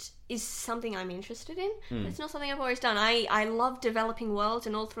something I'm interested in. It's not something I've always done. I love developing worlds,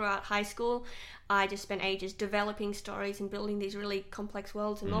 and all throughout high school, I just spent ages developing stories and building these really complex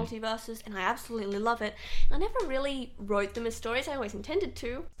worlds and multiverses, and I absolutely love it. I never really wrote them as stories. I always intended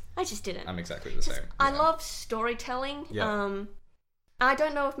to. I just didn't. I'm exactly the same. I love storytelling. Yeah. I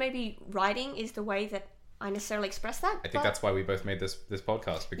don't know if maybe writing is the way that I necessarily express that. I think that's why we both made this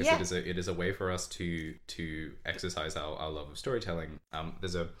podcast, because it is a way for us to exercise our love of storytelling.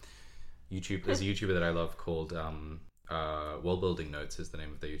 There's a YouTuber that I love called World Building Notes is the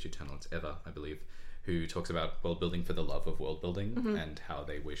name of the YouTube channel. It's Eva, I believe, who talks about world building for the love of world building and how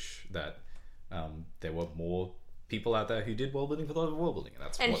they wish that there were more people out there who did world building for the love of world building.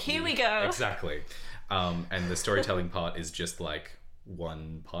 And here we go. Exactly. And the storytelling part is just like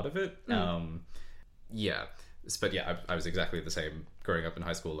one part of it. Yeah, but yeah, I was exactly the same growing up in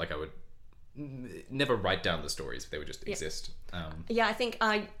high school. Like I would never write down the stories; they would just exist. Yeah, I think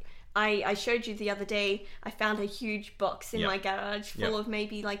I showed you the other day. I found a huge box in my garage full of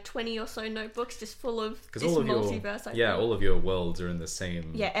maybe like 20 or so notebooks, just full of this multiverse. All of your worlds are in the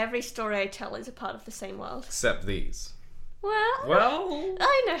same. Yeah, every story I tell is a part of the same world. Except these. Well,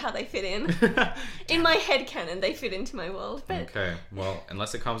 I know how they fit in. In my head canon, they fit into my world. But okay, well,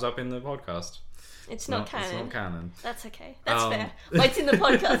 unless it comes up in the podcast. It's not canon. It's not canon. That's okay. That's fair. Well, it's in the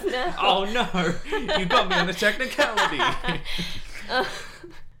podcast now. Oh no! You got me on the technicality.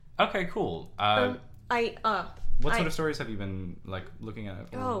 Okay, cool. What sort of stories have you been like looking at?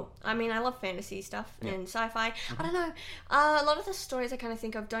 I mean, I love fantasy stuff and sci-fi. I don't know. A lot of the stories I kind of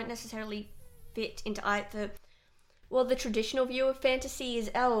think of don't necessarily fit into either. Well, the traditional view of fantasy is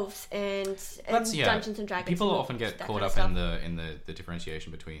elves and Dungeons and Dragons. People often get caught up in the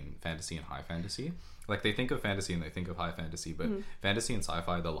differentiation between fantasy and high fantasy. Like they think of fantasy and they think of high fantasy, but fantasy and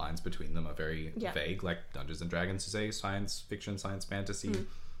sci-fi, the lines between them are very vague. Like Dungeons and Dragons is a science fiction, science fantasy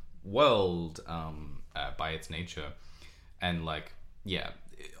world by its nature, and like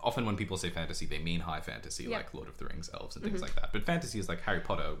often when people say fantasy, they mean high fantasy, like Lord of the Rings, elves, and things like that. But fantasy is like Harry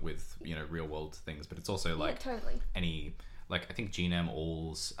Potter with, real world things. But it's also like any, like I think Jean M.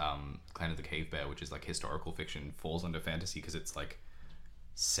 Auel's Clan of the Cave Bear, which is like historical fiction, falls under fantasy because it's like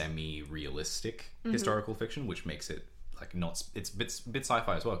semi-realistic historical fiction, which makes it like not. It's a bit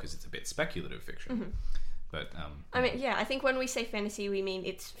sci-fi as well because it's a bit speculative fiction. But I mean, yeah, I think when we say fantasy, we mean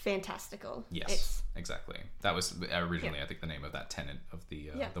it's fantastical. yes, exactly. That was originally, I think, the name of that tenet of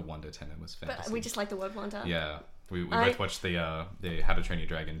the Wonder tenet was fantasy. But we just like the word wonder. Yeah, we both watched the How to Train Your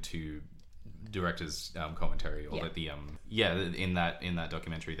Dragon 2 director's commentary, or in that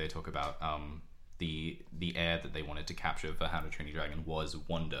documentary they talk about the air that they wanted to capture for How to Train Your Dragon was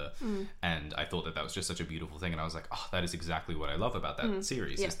wonder, and I thought that was just such a beautiful thing, and I was like, oh, that is exactly what I love about that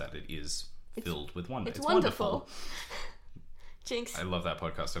series, is that it is filled with wonder. It's wonderful. Jinx. I love that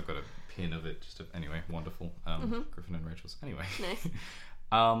podcast. I've got a pin of it. Anyway, wonderful. Griffin and Rachel's. Anyway, nice.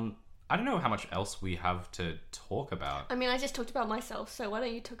 I don't know how much else we have to talk about. I mean, I just talked about myself, so why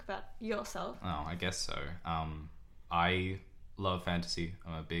don't you talk about yourself? Oh, I guess so. I love fantasy.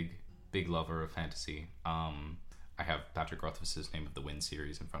 I'm a big lover of fantasy. I have Patrick Rothfuss's Name of the Wind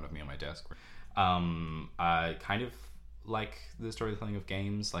series in front of me on my desk. I kind of like the storytelling of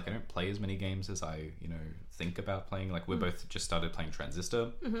games. Like, I don't play as many games as I, think about playing. Like, we both just started playing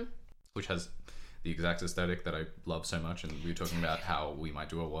Transistor, which has the exact aesthetic that I love so much, and we were talking about how we might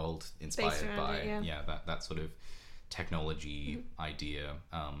do a world inspired by that sort of technology idea,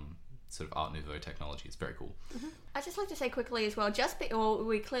 sort of Art Nouveau technology. It's very cool. I'd just like to say quickly as well,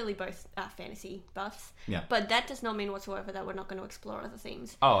 we clearly both are fantasy buffs, but that does not mean whatsoever that we're not going to explore other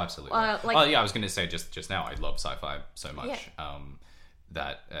themes. Oh, absolutely. I was going to say just now, I love sci-fi so much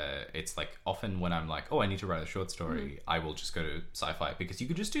that it's like often when I'm like, oh, I need to write a short story, I will just go to sci-fi, because you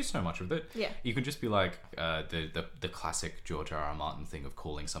can just do so much with it. Yeah. You can just be like the classic George R.R. Martin thing of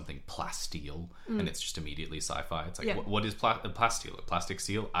calling something plasteel, and it's just immediately sci-fi. It's like, what is plasteel? A plastic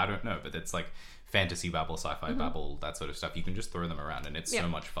seal? I don't know, but it's like fantasy babble, sci-fi babble, that sort of stuff. You can just throw them around, and it's so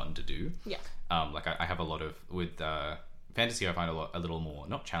much fun to do. Yeah. Like I have a lot of with fantasy. I find a little more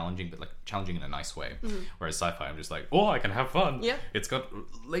not challenging, but like challenging in a nice way. Whereas sci-fi, I'm just like, oh, I can have fun. Yeah. It's got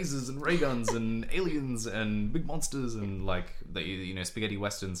lasers and ray guns and aliens and big monsters and like the spaghetti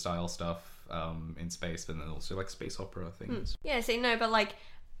western style stuff in space, and then also like space opera things. Yeah. See, no, but like,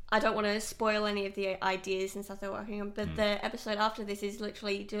 I don't want to spoil any of the ideas and stuff they're working on, but the episode after this is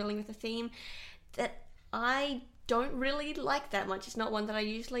literally dealing with a theme that I don't really like that much. It's not one that I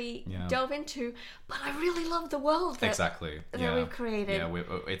usually delve into, but I really love the world that we've created. Yeah,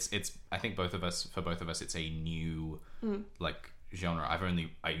 it's. I think for both of us, it's a new like genre.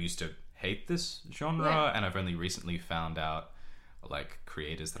 I used to hate this genre, and I've only recently found out like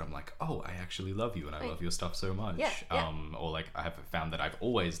creators that I'm like, oh, I actually love you, and I love your stuff so much. Or like I have found that I've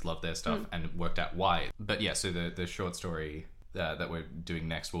always loved their stuff and worked out why. But yeah, so the short story that we're doing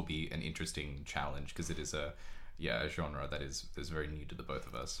next will be an interesting challenge, because it is a genre that is very new to the both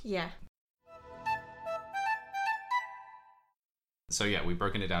of us. Yeah. So yeah, we've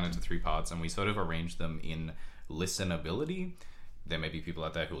broken it down into 3 parts, and we sort of arranged them in listenability. There may be people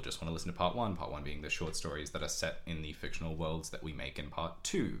out there who will just want to listen to part 1 being the short stories that are set in the fictional worlds that we make in part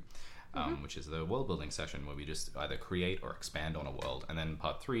 2, which is the world building session, where we just either create or expand on a world. And then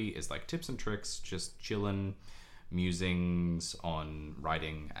part 3 is like tips and tricks, just chillin', musings on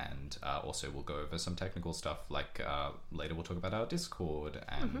writing, and also we'll go over some technical stuff, like later we'll talk about our Discord,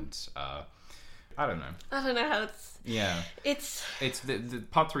 and I don't know how it's the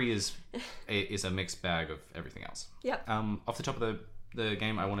part 3 is a mixed bag of everything else. Off the top of the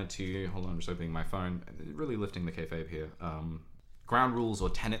game, I wanted to hold on, I'm just opening my phone, really lifting the kayfabe here. Ground rules or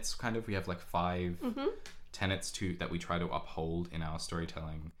tenets, kind of. We have like 5 tenets that we try to uphold in our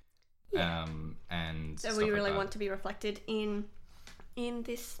storytelling. And that we really want to be reflected in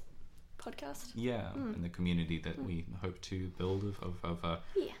this podcast. In the community that we hope to build of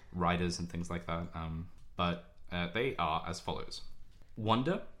writers and things like that. But they are as follows: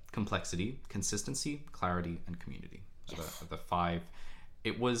 wonder, complexity, consistency, clarity, and community. Yes. The 5.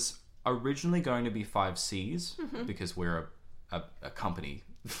 It was originally going to be 5 C's, because we're a company.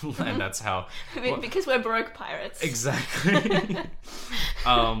 And that's how... because we're broke pirates. Exactly.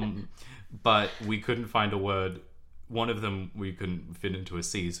 But we couldn't find a word. One of them we couldn't fit into a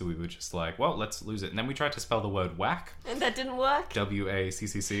C, so we were just like, well, let's lose it. And then we tried to spell the word whack. And that didn't work.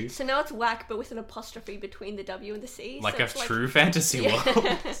 WACCC. So now it's whack, but with an apostrophe between the W and the C. Like a true fantasy world.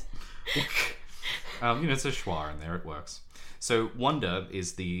 It's a schwa in there, it works. So wonder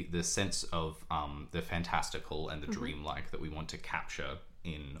is the sense of the fantastical and the dreamlike that we want to capture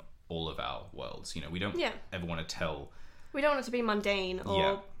in all of our worlds. We don't ever want to tell... We don't want it to be mundane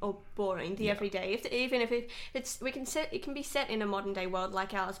or boring, the everyday. Even if it can be set in a modern day world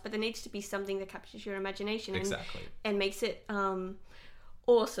like ours, but there needs to be something that captures your imagination and makes it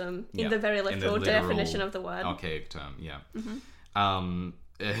awesome in the very literal definition of the word. Archaic term,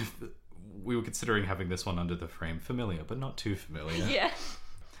 we were considering having this one under the frame familiar, but not too familiar. Yeah.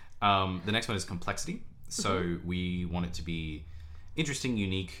 The next one is complexity. So we want it to be interesting,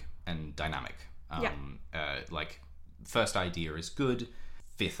 unique, and dynamic. Like, first idea is good,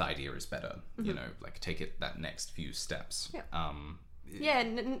 fifth idea is better. You know, like, take it that next few steps.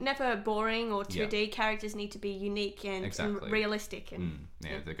 Never boring or 2D. Characters need to be unique and realistic. And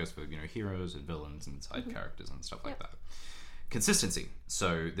that goes for, heroes and villains and side characters and stuff like that. Consistency.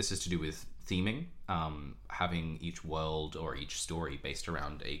 So this is to do with theming, having each world or each story based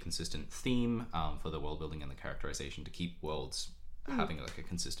around a consistent theme for the world building and the characterization to keep worlds having like a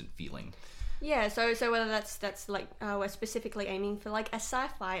consistent feeling. Yeah, so whether that's like we're specifically aiming for like a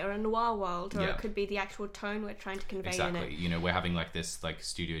sci-fi or a noir world, or it could be the actual tone we're trying to convey in it. We're having like this like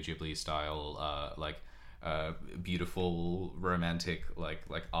Studio Ghibli style beautiful romantic like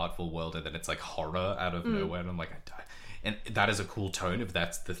artful world, and then it's like horror out of nowhere, and I'm like, and that is a cool tone if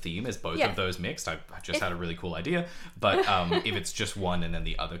that's the theme, is both of those mixed. I just had a really cool idea, but if it's just one and then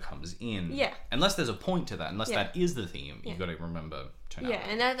the other comes in, unless there's a point to that, unless that is the theme, you've got to remember tonality.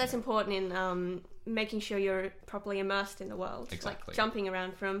 And that's important in making sure you're properly immersed in the world. Exactly. Like jumping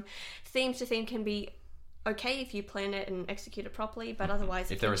around from theme to theme can be okay if you plan it and execute it properly, but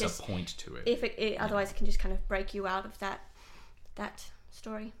otherwise if there is a point to it, otherwise it can just kind of break you out of that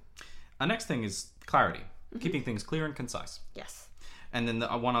story. Our next thing is clarity. Keeping things clear and concise. Yes. And then the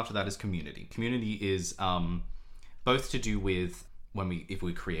one after that is community. Community is both to do with if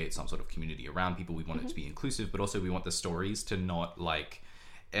we create some sort of community around people, we want it to be inclusive, but also we want the stories to not like,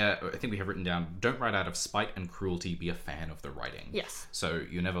 I think we have written down, don't write out of spite and cruelty, be a fan of the writing. Yes. So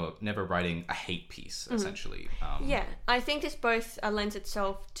you're never writing a hate piece, essentially. I think this both lends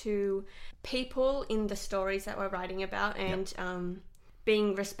itself to people in the stories that we're writing about, and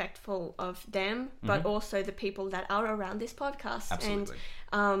being respectful of them, but also the people that are around this podcast. Absolutely.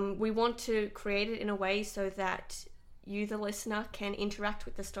 And we want to create it in a way so that you, the listener, can interact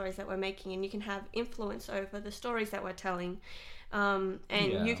with the stories that we're making, and you can have influence over the stories that we're telling.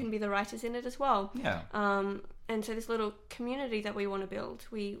 You can be the writers in it as well. Yeah. And so this little community that we want to build,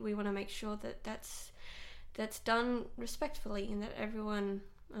 we want to make sure that that's done respectfully, and that everyone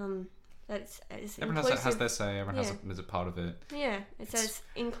everyone has their say. Everyone is a part of it. Yeah, it's as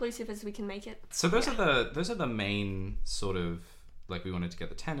inclusive as we can make it. So those are the main sort of, like, we wanted to get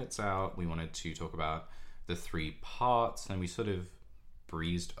the tenets out. We wanted to talk about the 3 parts, and we sort of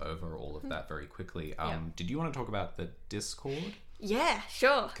breezed over all of that very quickly. Did you want to talk about the Discord? Yeah,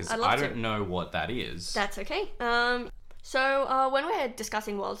 sure. Because I don't know what that is. That's okay. So when we're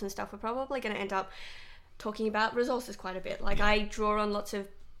discussing worlds and stuff, we're probably going to end up talking about resources quite a bit. Like, I draw on lots of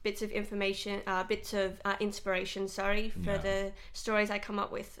bits of information, inspiration, for the stories I come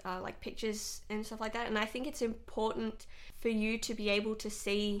up with, like pictures and stuff like that. And I think it's important for you to be able to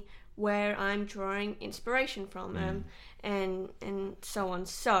see where I'm drawing inspiration from, and so on.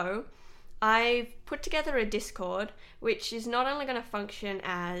 So I've put together a Discord, which is not only going to function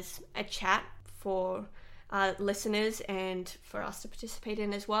as a chat for listeners and for us to participate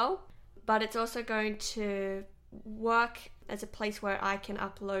in as well, but it's also going to work as a place where I can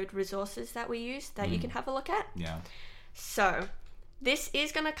upload resources that we use that you can have a look at. Yeah. So this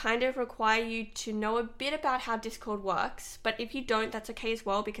is going to kind of require you to know a bit about how Discord works, but if you don't, that's okay as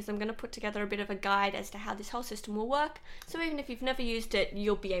well, because I'm going to put together a bit of a guide as to how this whole system will work. So even if you've never used it,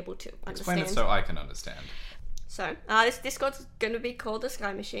 you'll be able to understand. Explain it so I can understand. So this Discord's going to be called the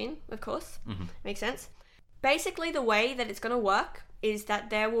Sky Machine, of course. Makes sense. Basically, the way that it's going to work is that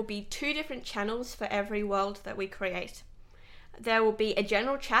there will be 2 different channels for every world that we create. There will be a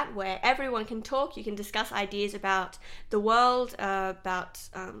general chat where everyone can talk. You can discuss ideas about the world, about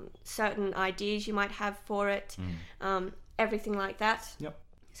certain ideas you might have for it, everything like that. Yep.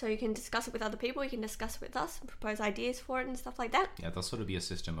 So you can discuss it with other people, you can discuss it with us and propose ideas for it and stuff like that. Yeah, there'll sort of be a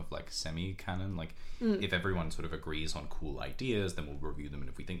system of like semi-canon. Like if everyone sort of agrees on cool ideas, then we'll review them, and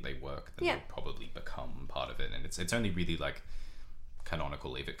if we think they work, then they'll probably become part of it. And it's only really like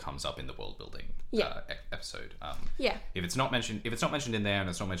canonical if it comes up in the world building episode. If it's not mentioned in there and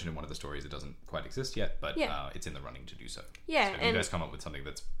it's not mentioned in one of the stories, it doesn't quite exist yet, but it's in the running to do so. Yeah, so if you guys come up with something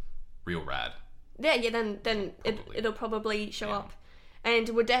that's real rad, then it'll probably show up, and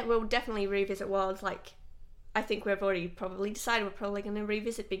we'll definitely revisit worlds. Like, I think we've already probably decided we're probably going to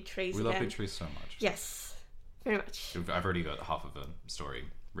revisit Big Trees. We love Big Trees so much. Yes, very much. I've already got half of a story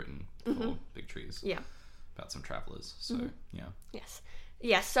written for Big Trees. Yeah. About some travelers. So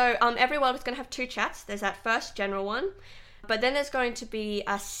so every world is going to have 2 chats. There's that first general one, but then there's going to be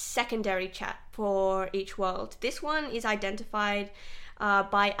a secondary chat for each world. This one is identified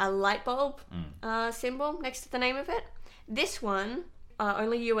by a light bulb symbol next to the name of it. This one,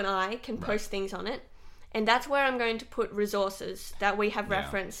 only you and I can post things on it, And that's where I'm going to put resources that we have Yeah,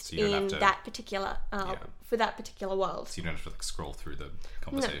 referenced so you don't in have to- that particular for that particular world. So you don't have to like scroll through the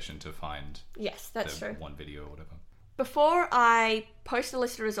conversation to find Yes, that's the true. one video or whatever. Before I post a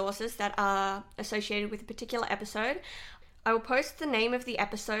list of resources that are associated with a particular episode, I will post the name of the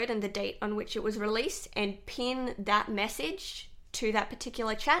episode and the date on which it was released and pin that message to that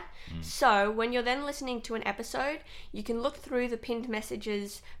particular chat. So when you're then listening to an episode, you can look through the pinned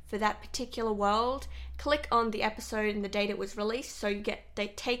messages for that particular world, click on the episode and the date it was released, so you get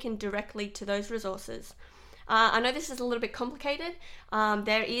taken directly to those resources. I know this is a little bit complicated.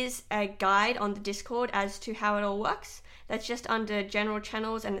 There is a guide on the Discord as to how it all works. That's just under general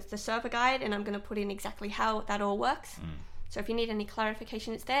channels and it's the server guide, and I'm going to put in exactly how that all works. So if you need any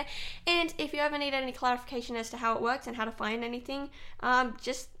clarification, it's there. And if you ever need any clarification as to how it works and how to find anything,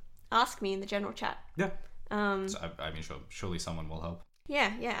 just ask me in the general chat. Yeah. So, I mean, surely someone will help.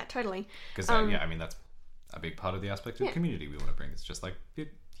 Yeah, totally. Because, I mean, that's a big part of the aspect of community we want to bring. It's just like,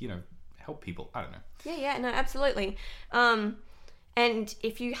 help people. I don't know. Yeah, no, absolutely. And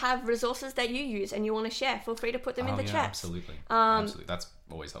if you have resources that you use and you want to share, feel free to put them in the chat. Absolutely. Absolutely. That's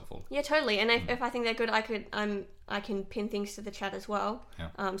always helpful. Yeah, totally. And if I think they're good, I can pin things to the chat as well.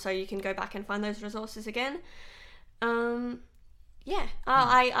 Yeah. So you can go back and find those resources again. I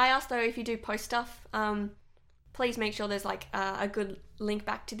asked though, if you do post stuff, please make sure there's like a good link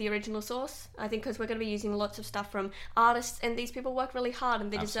back to the original source. I think because we're going to be using lots of stuff from artists, and these people work really hard,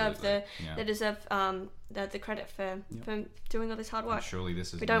 and they deserve the credit for doing all this hard work. And surely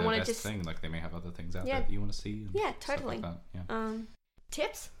this is We the don't wanna best just- thing. Like they may have other things out Yeah. there that you want to see. And Yeah, stuff totally. Like that. Yeah.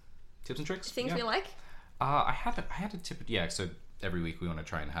 Tips? Tips and tricks. Things yeah. we like? I had a tip. Yeah. So every week we want to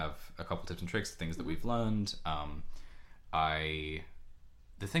try and have a couple tips and tricks, things that we've learned. The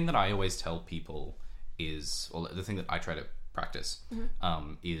thing that I always tell people is, or the thing that I try to practice,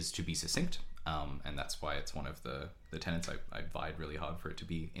 is to be succinct. And that's why it's one of the tenets. I vied really hard for it to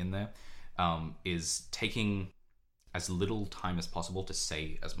be in there. Is taking as little time as possible to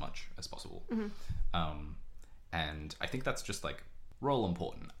say as much as possible. And I think that's just like real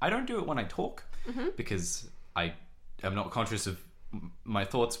important. I don't do it when I talk because I am not conscious of my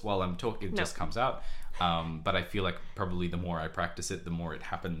thoughts while I'm talking. It just comes out. But I feel like probably the more I practice it, the more it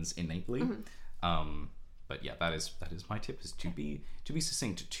happens innately. But yeah, that is my tip, is to be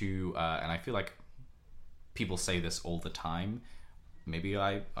succinct. And I feel like people say this all the time. Maybe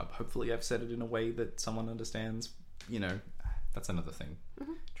hopefully I've said it in a way that someone understands. That's another thing.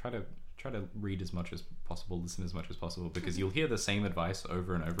 Try to read as much as possible, listen as much as possible, because you'll hear the same advice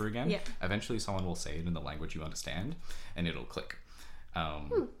over and over again. Eventually someone will say it in the language you understand and it'll click.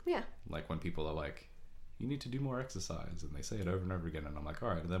 Like when people are like, you need to do more exercise, and they say it over and over again, and I'm like, all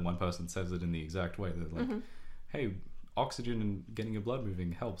right. And then one person says it in the exact way. They're like, hey, oxygen and getting your blood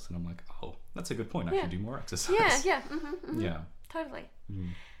moving helps. And I'm like, oh, that's a good point. I should do more exercise. Yeah. Totally. Mm-hmm.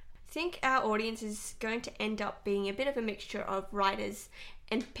 I think our audience is going to end up being a bit of a mixture of writers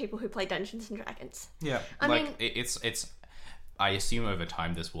and people who play Dungeons and Dragons. Yeah, I mean, it's. I assume over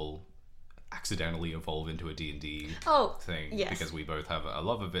time this will accidentally evolve into a D&D thing, yes. because we both have a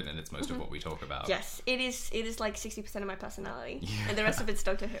love of it, and it's most of what we talk about. Yes, it is like 60% of my personality, and the rest of it's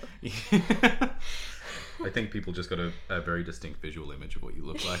Doctor Who. I think people just got a very distinct visual image of what you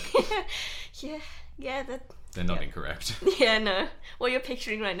look like. Yeah. They're not incorrect. Yeah, no. What you're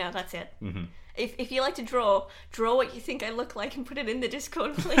picturing right now, that's it. Mm-hmm. If you like to draw what you think I look like and put it in the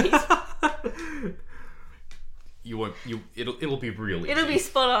Discord, please. It'll be really easy. It'll be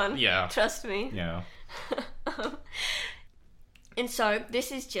spot on. Yeah. Trust me. Yeah. And so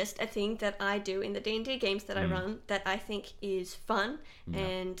this is just a thing that I do in the D&D games that I run that I think is fun.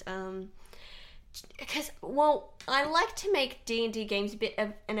 And because I like to make D&D games a bit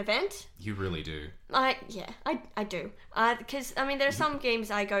of an event. You really do. I do. Because I mean, there are some games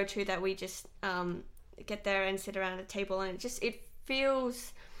I go to that we just get there and sit around a table, and it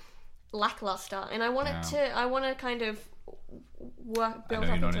feels lackluster, and I want to kind of build I know up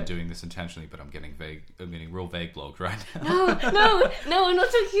you're not into it. doing this intentionally, but I'm getting real vague blogs right now. No, I'm not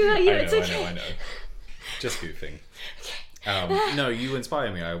talking about you. It's okay. I know. Just goofing. No, you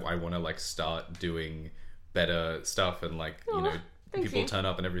inspire me. I want to like start doing better stuff, and like people turn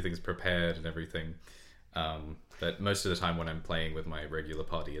up and everything's prepared and everything. But most of the time when I'm playing with my regular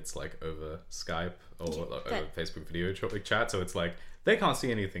party, it's like over Skype or over Facebook video chat, so it's like they can't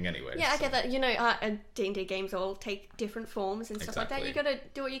see anything anyway. Yeah, I get that. D&D games all take different forms and stuff like that. You got to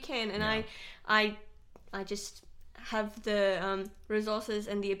do what you can, and I just have the resources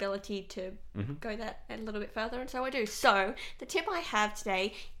and the ability to go that a little bit further, and so I do. So the tip I have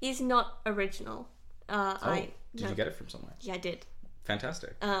today is not original. Did you get it from somewhere? Yeah, I did.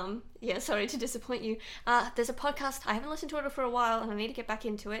 Fantastic. Yeah, sorry to disappoint you. There's a podcast, I haven't listened to it for a while, and I need to get back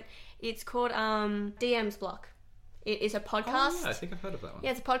into it. It's called DM's Block. It is a podcast. Oh, yeah, I think I've heard of that one.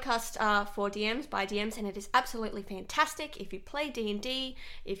 Yeah, it's a podcast for DMs, by DMs, and it is absolutely fantastic. If you play D&D,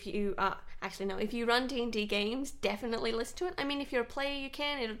 if you... actually, no, if you run D&D games, definitely listen to it. I mean, if you're a player, you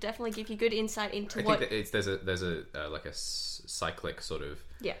can. It'll definitely give you good insight into I think that there's a like a cyclic sort of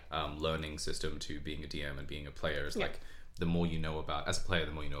learning system to being a DM and being a player. It's like the more you know about, as a player,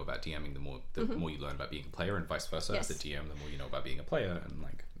 the more you know about DMing, the more you learn about being a player, and vice versa. As a DM, the more you know about being a player, and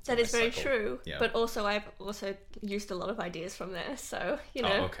like... That is very true, but also I've also used a lot of ideas from there, so, you know.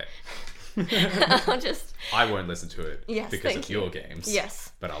 Oh, okay. I won't listen to it because of your games.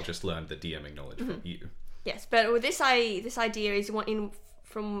 Yes. But I'll just learn the DMing knowledge from you. Yes, but with this idea is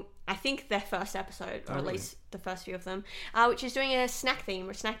from, I think, their first episode, or at least the first few of them, which is doing a snack theme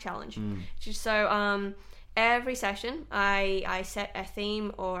or snack challenge. So, every session, I set a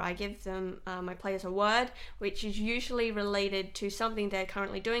theme, or I give them, my players, a word, which is usually related to something they're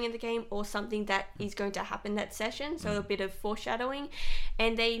currently doing in the game, or something that is going to happen that session, so a bit of foreshadowing,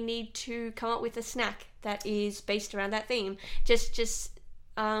 and they need to come up with a snack that is based around that theme.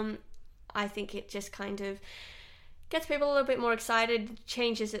 I think it just kind of gets people a little bit more excited,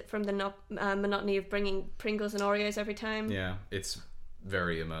 changes it from the monotony of bringing Pringles and Oreos every time. Yeah, it's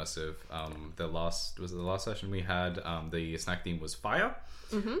very immersive. The last session we had, the snack theme was fire,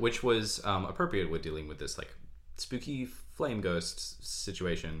 which was appropriate. We're dealing with this like spooky flame ghost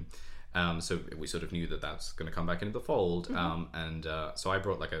situation, so we sort of knew that that's going to come back into the fold. So I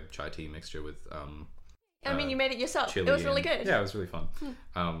brought like a chai tea mixture with I mean, you made it yourself. It was really good. Yeah, it was really fun.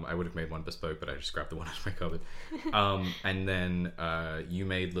 I would have made one bespoke, but I just grabbed the one out of my cupboard. And then you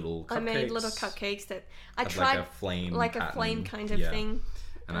made little cupcakes. I made little cupcakes that I tried, like a flame kind of thing.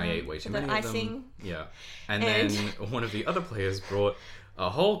 And I ate way too many of them. Yeah. And then one of the other players brought a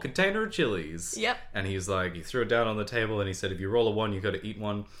whole container of chilies. Yep. And he threw it down on the table, and he said, if you roll a 1, you got to eat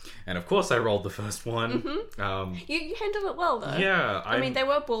one. And of course I rolled the first one. You handled it well, though. Yeah. I mean, they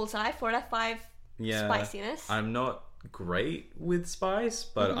were bullseye, 4 out of 5 spiciness. I'm not great with spice,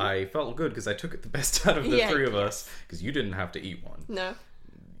 but I felt good because I took the best out of the three of us, because you didn't have to eat one. No.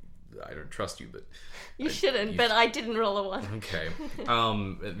 I don't trust you, but... You shouldn't, but I didn't roll a 1. Okay.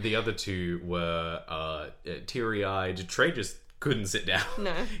 The other two were teary-eyed. Trey just couldn't sit down.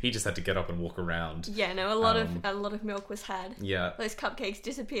 No. He just had to get up and walk around. Yeah, no, a lot of milk was had. Yeah. Those cupcakes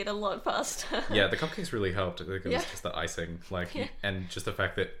disappeared a lot faster. Yeah, the cupcakes really helped. I think it was just the icing, and just the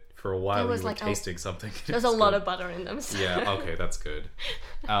fact that for a while you were tasting something. There's a lot of butter in them. So. Yeah, okay, that's good.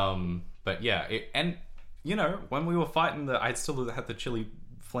 But yeah, and you know, when we were fighting I still had the chili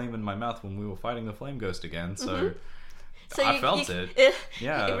flame in my mouth when we were fighting the flame ghost again, so I felt it.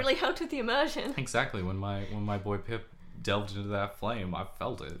 Yeah, it really helped with the immersion. Exactly. When my boy Pip delved into that flame, I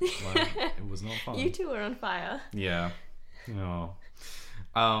felt it. It was not fun. You two were on fire. Yeah. No.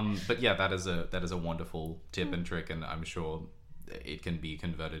 But yeah, that is a wonderful tip and trick, and I'm sure it can be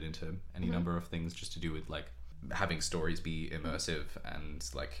converted into any number of things, just to do with like having stories be immersive, and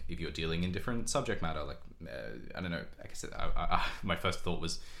like if you're dealing in different subject matter, like I don't know, I guess my first thought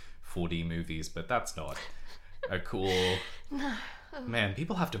was 4D movies, but that's not a cool... No. Man,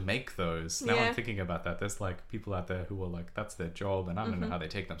 people have to make those. Now I'm thinking about that. There's like people out there who are like, that's their job, and I don't know how they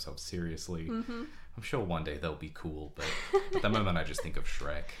take themselves seriously. I'm sure one day they'll be cool, but at the moment I just think of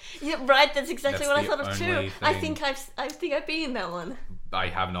Shrek. Yeah, right. That's exactly what I thought of too. I think I've been in that one. I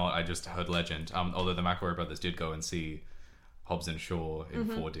have not. I just heard legend. Although the McElroy brothers did go and see Hobbs and Shaw in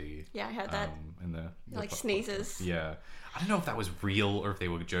 4D. Yeah, I heard that. In the like sneezes. Yeah, I don't know if that was real or if they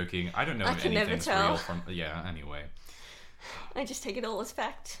were joking. I don't know if anything's real from. Yeah. Anyway, I just take it all as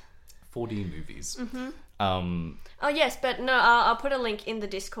fact. 4D movies. Oh yes, but no. I'll put a link in the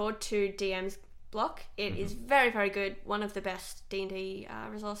Discord to DM's Block. It is very, very good. One of the best D&D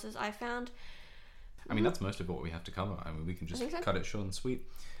resources I found. I mean, that's most of what we have to cover. I mean, we can just cut it short and sweet.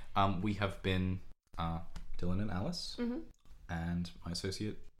 We have been Dylan and Alice, and my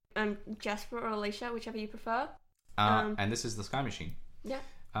associate Jasper or Alicia, whichever you prefer. And this is the Sky Machine. Yeah.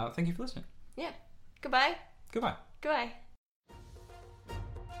 Thank you for listening. Yeah. Goodbye. Goodbye. Goodbye.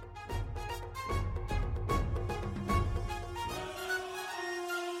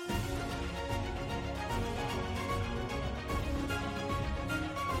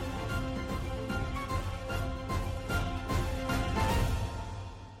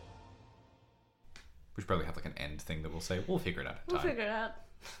 We should probably have like an end thing that we'll say, we'll figure it out. We'll figure it out.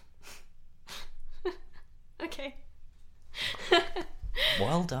 Okay.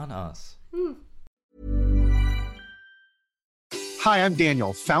 Well done, us. Hi, I'm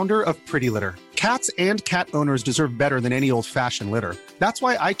Daniel, founder of Pretty Litter. Cats and cat owners deserve better than any old-fashioned litter. That's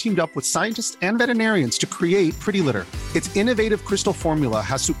why I teamed up with scientists and veterinarians to create Pretty Litter. Its innovative crystal formula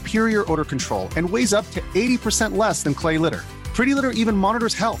has superior odor control and weighs up to 80% less than clay litter. Pretty Litter even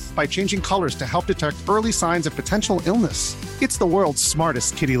monitors health by changing colors to help detect early signs of potential illness. It's the world's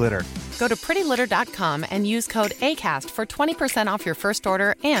smartest kitty litter. Go to prettylitter.com and use code ACAST for 20% off your first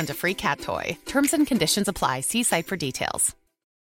order and a free cat toy. Terms and conditions apply. See site for details.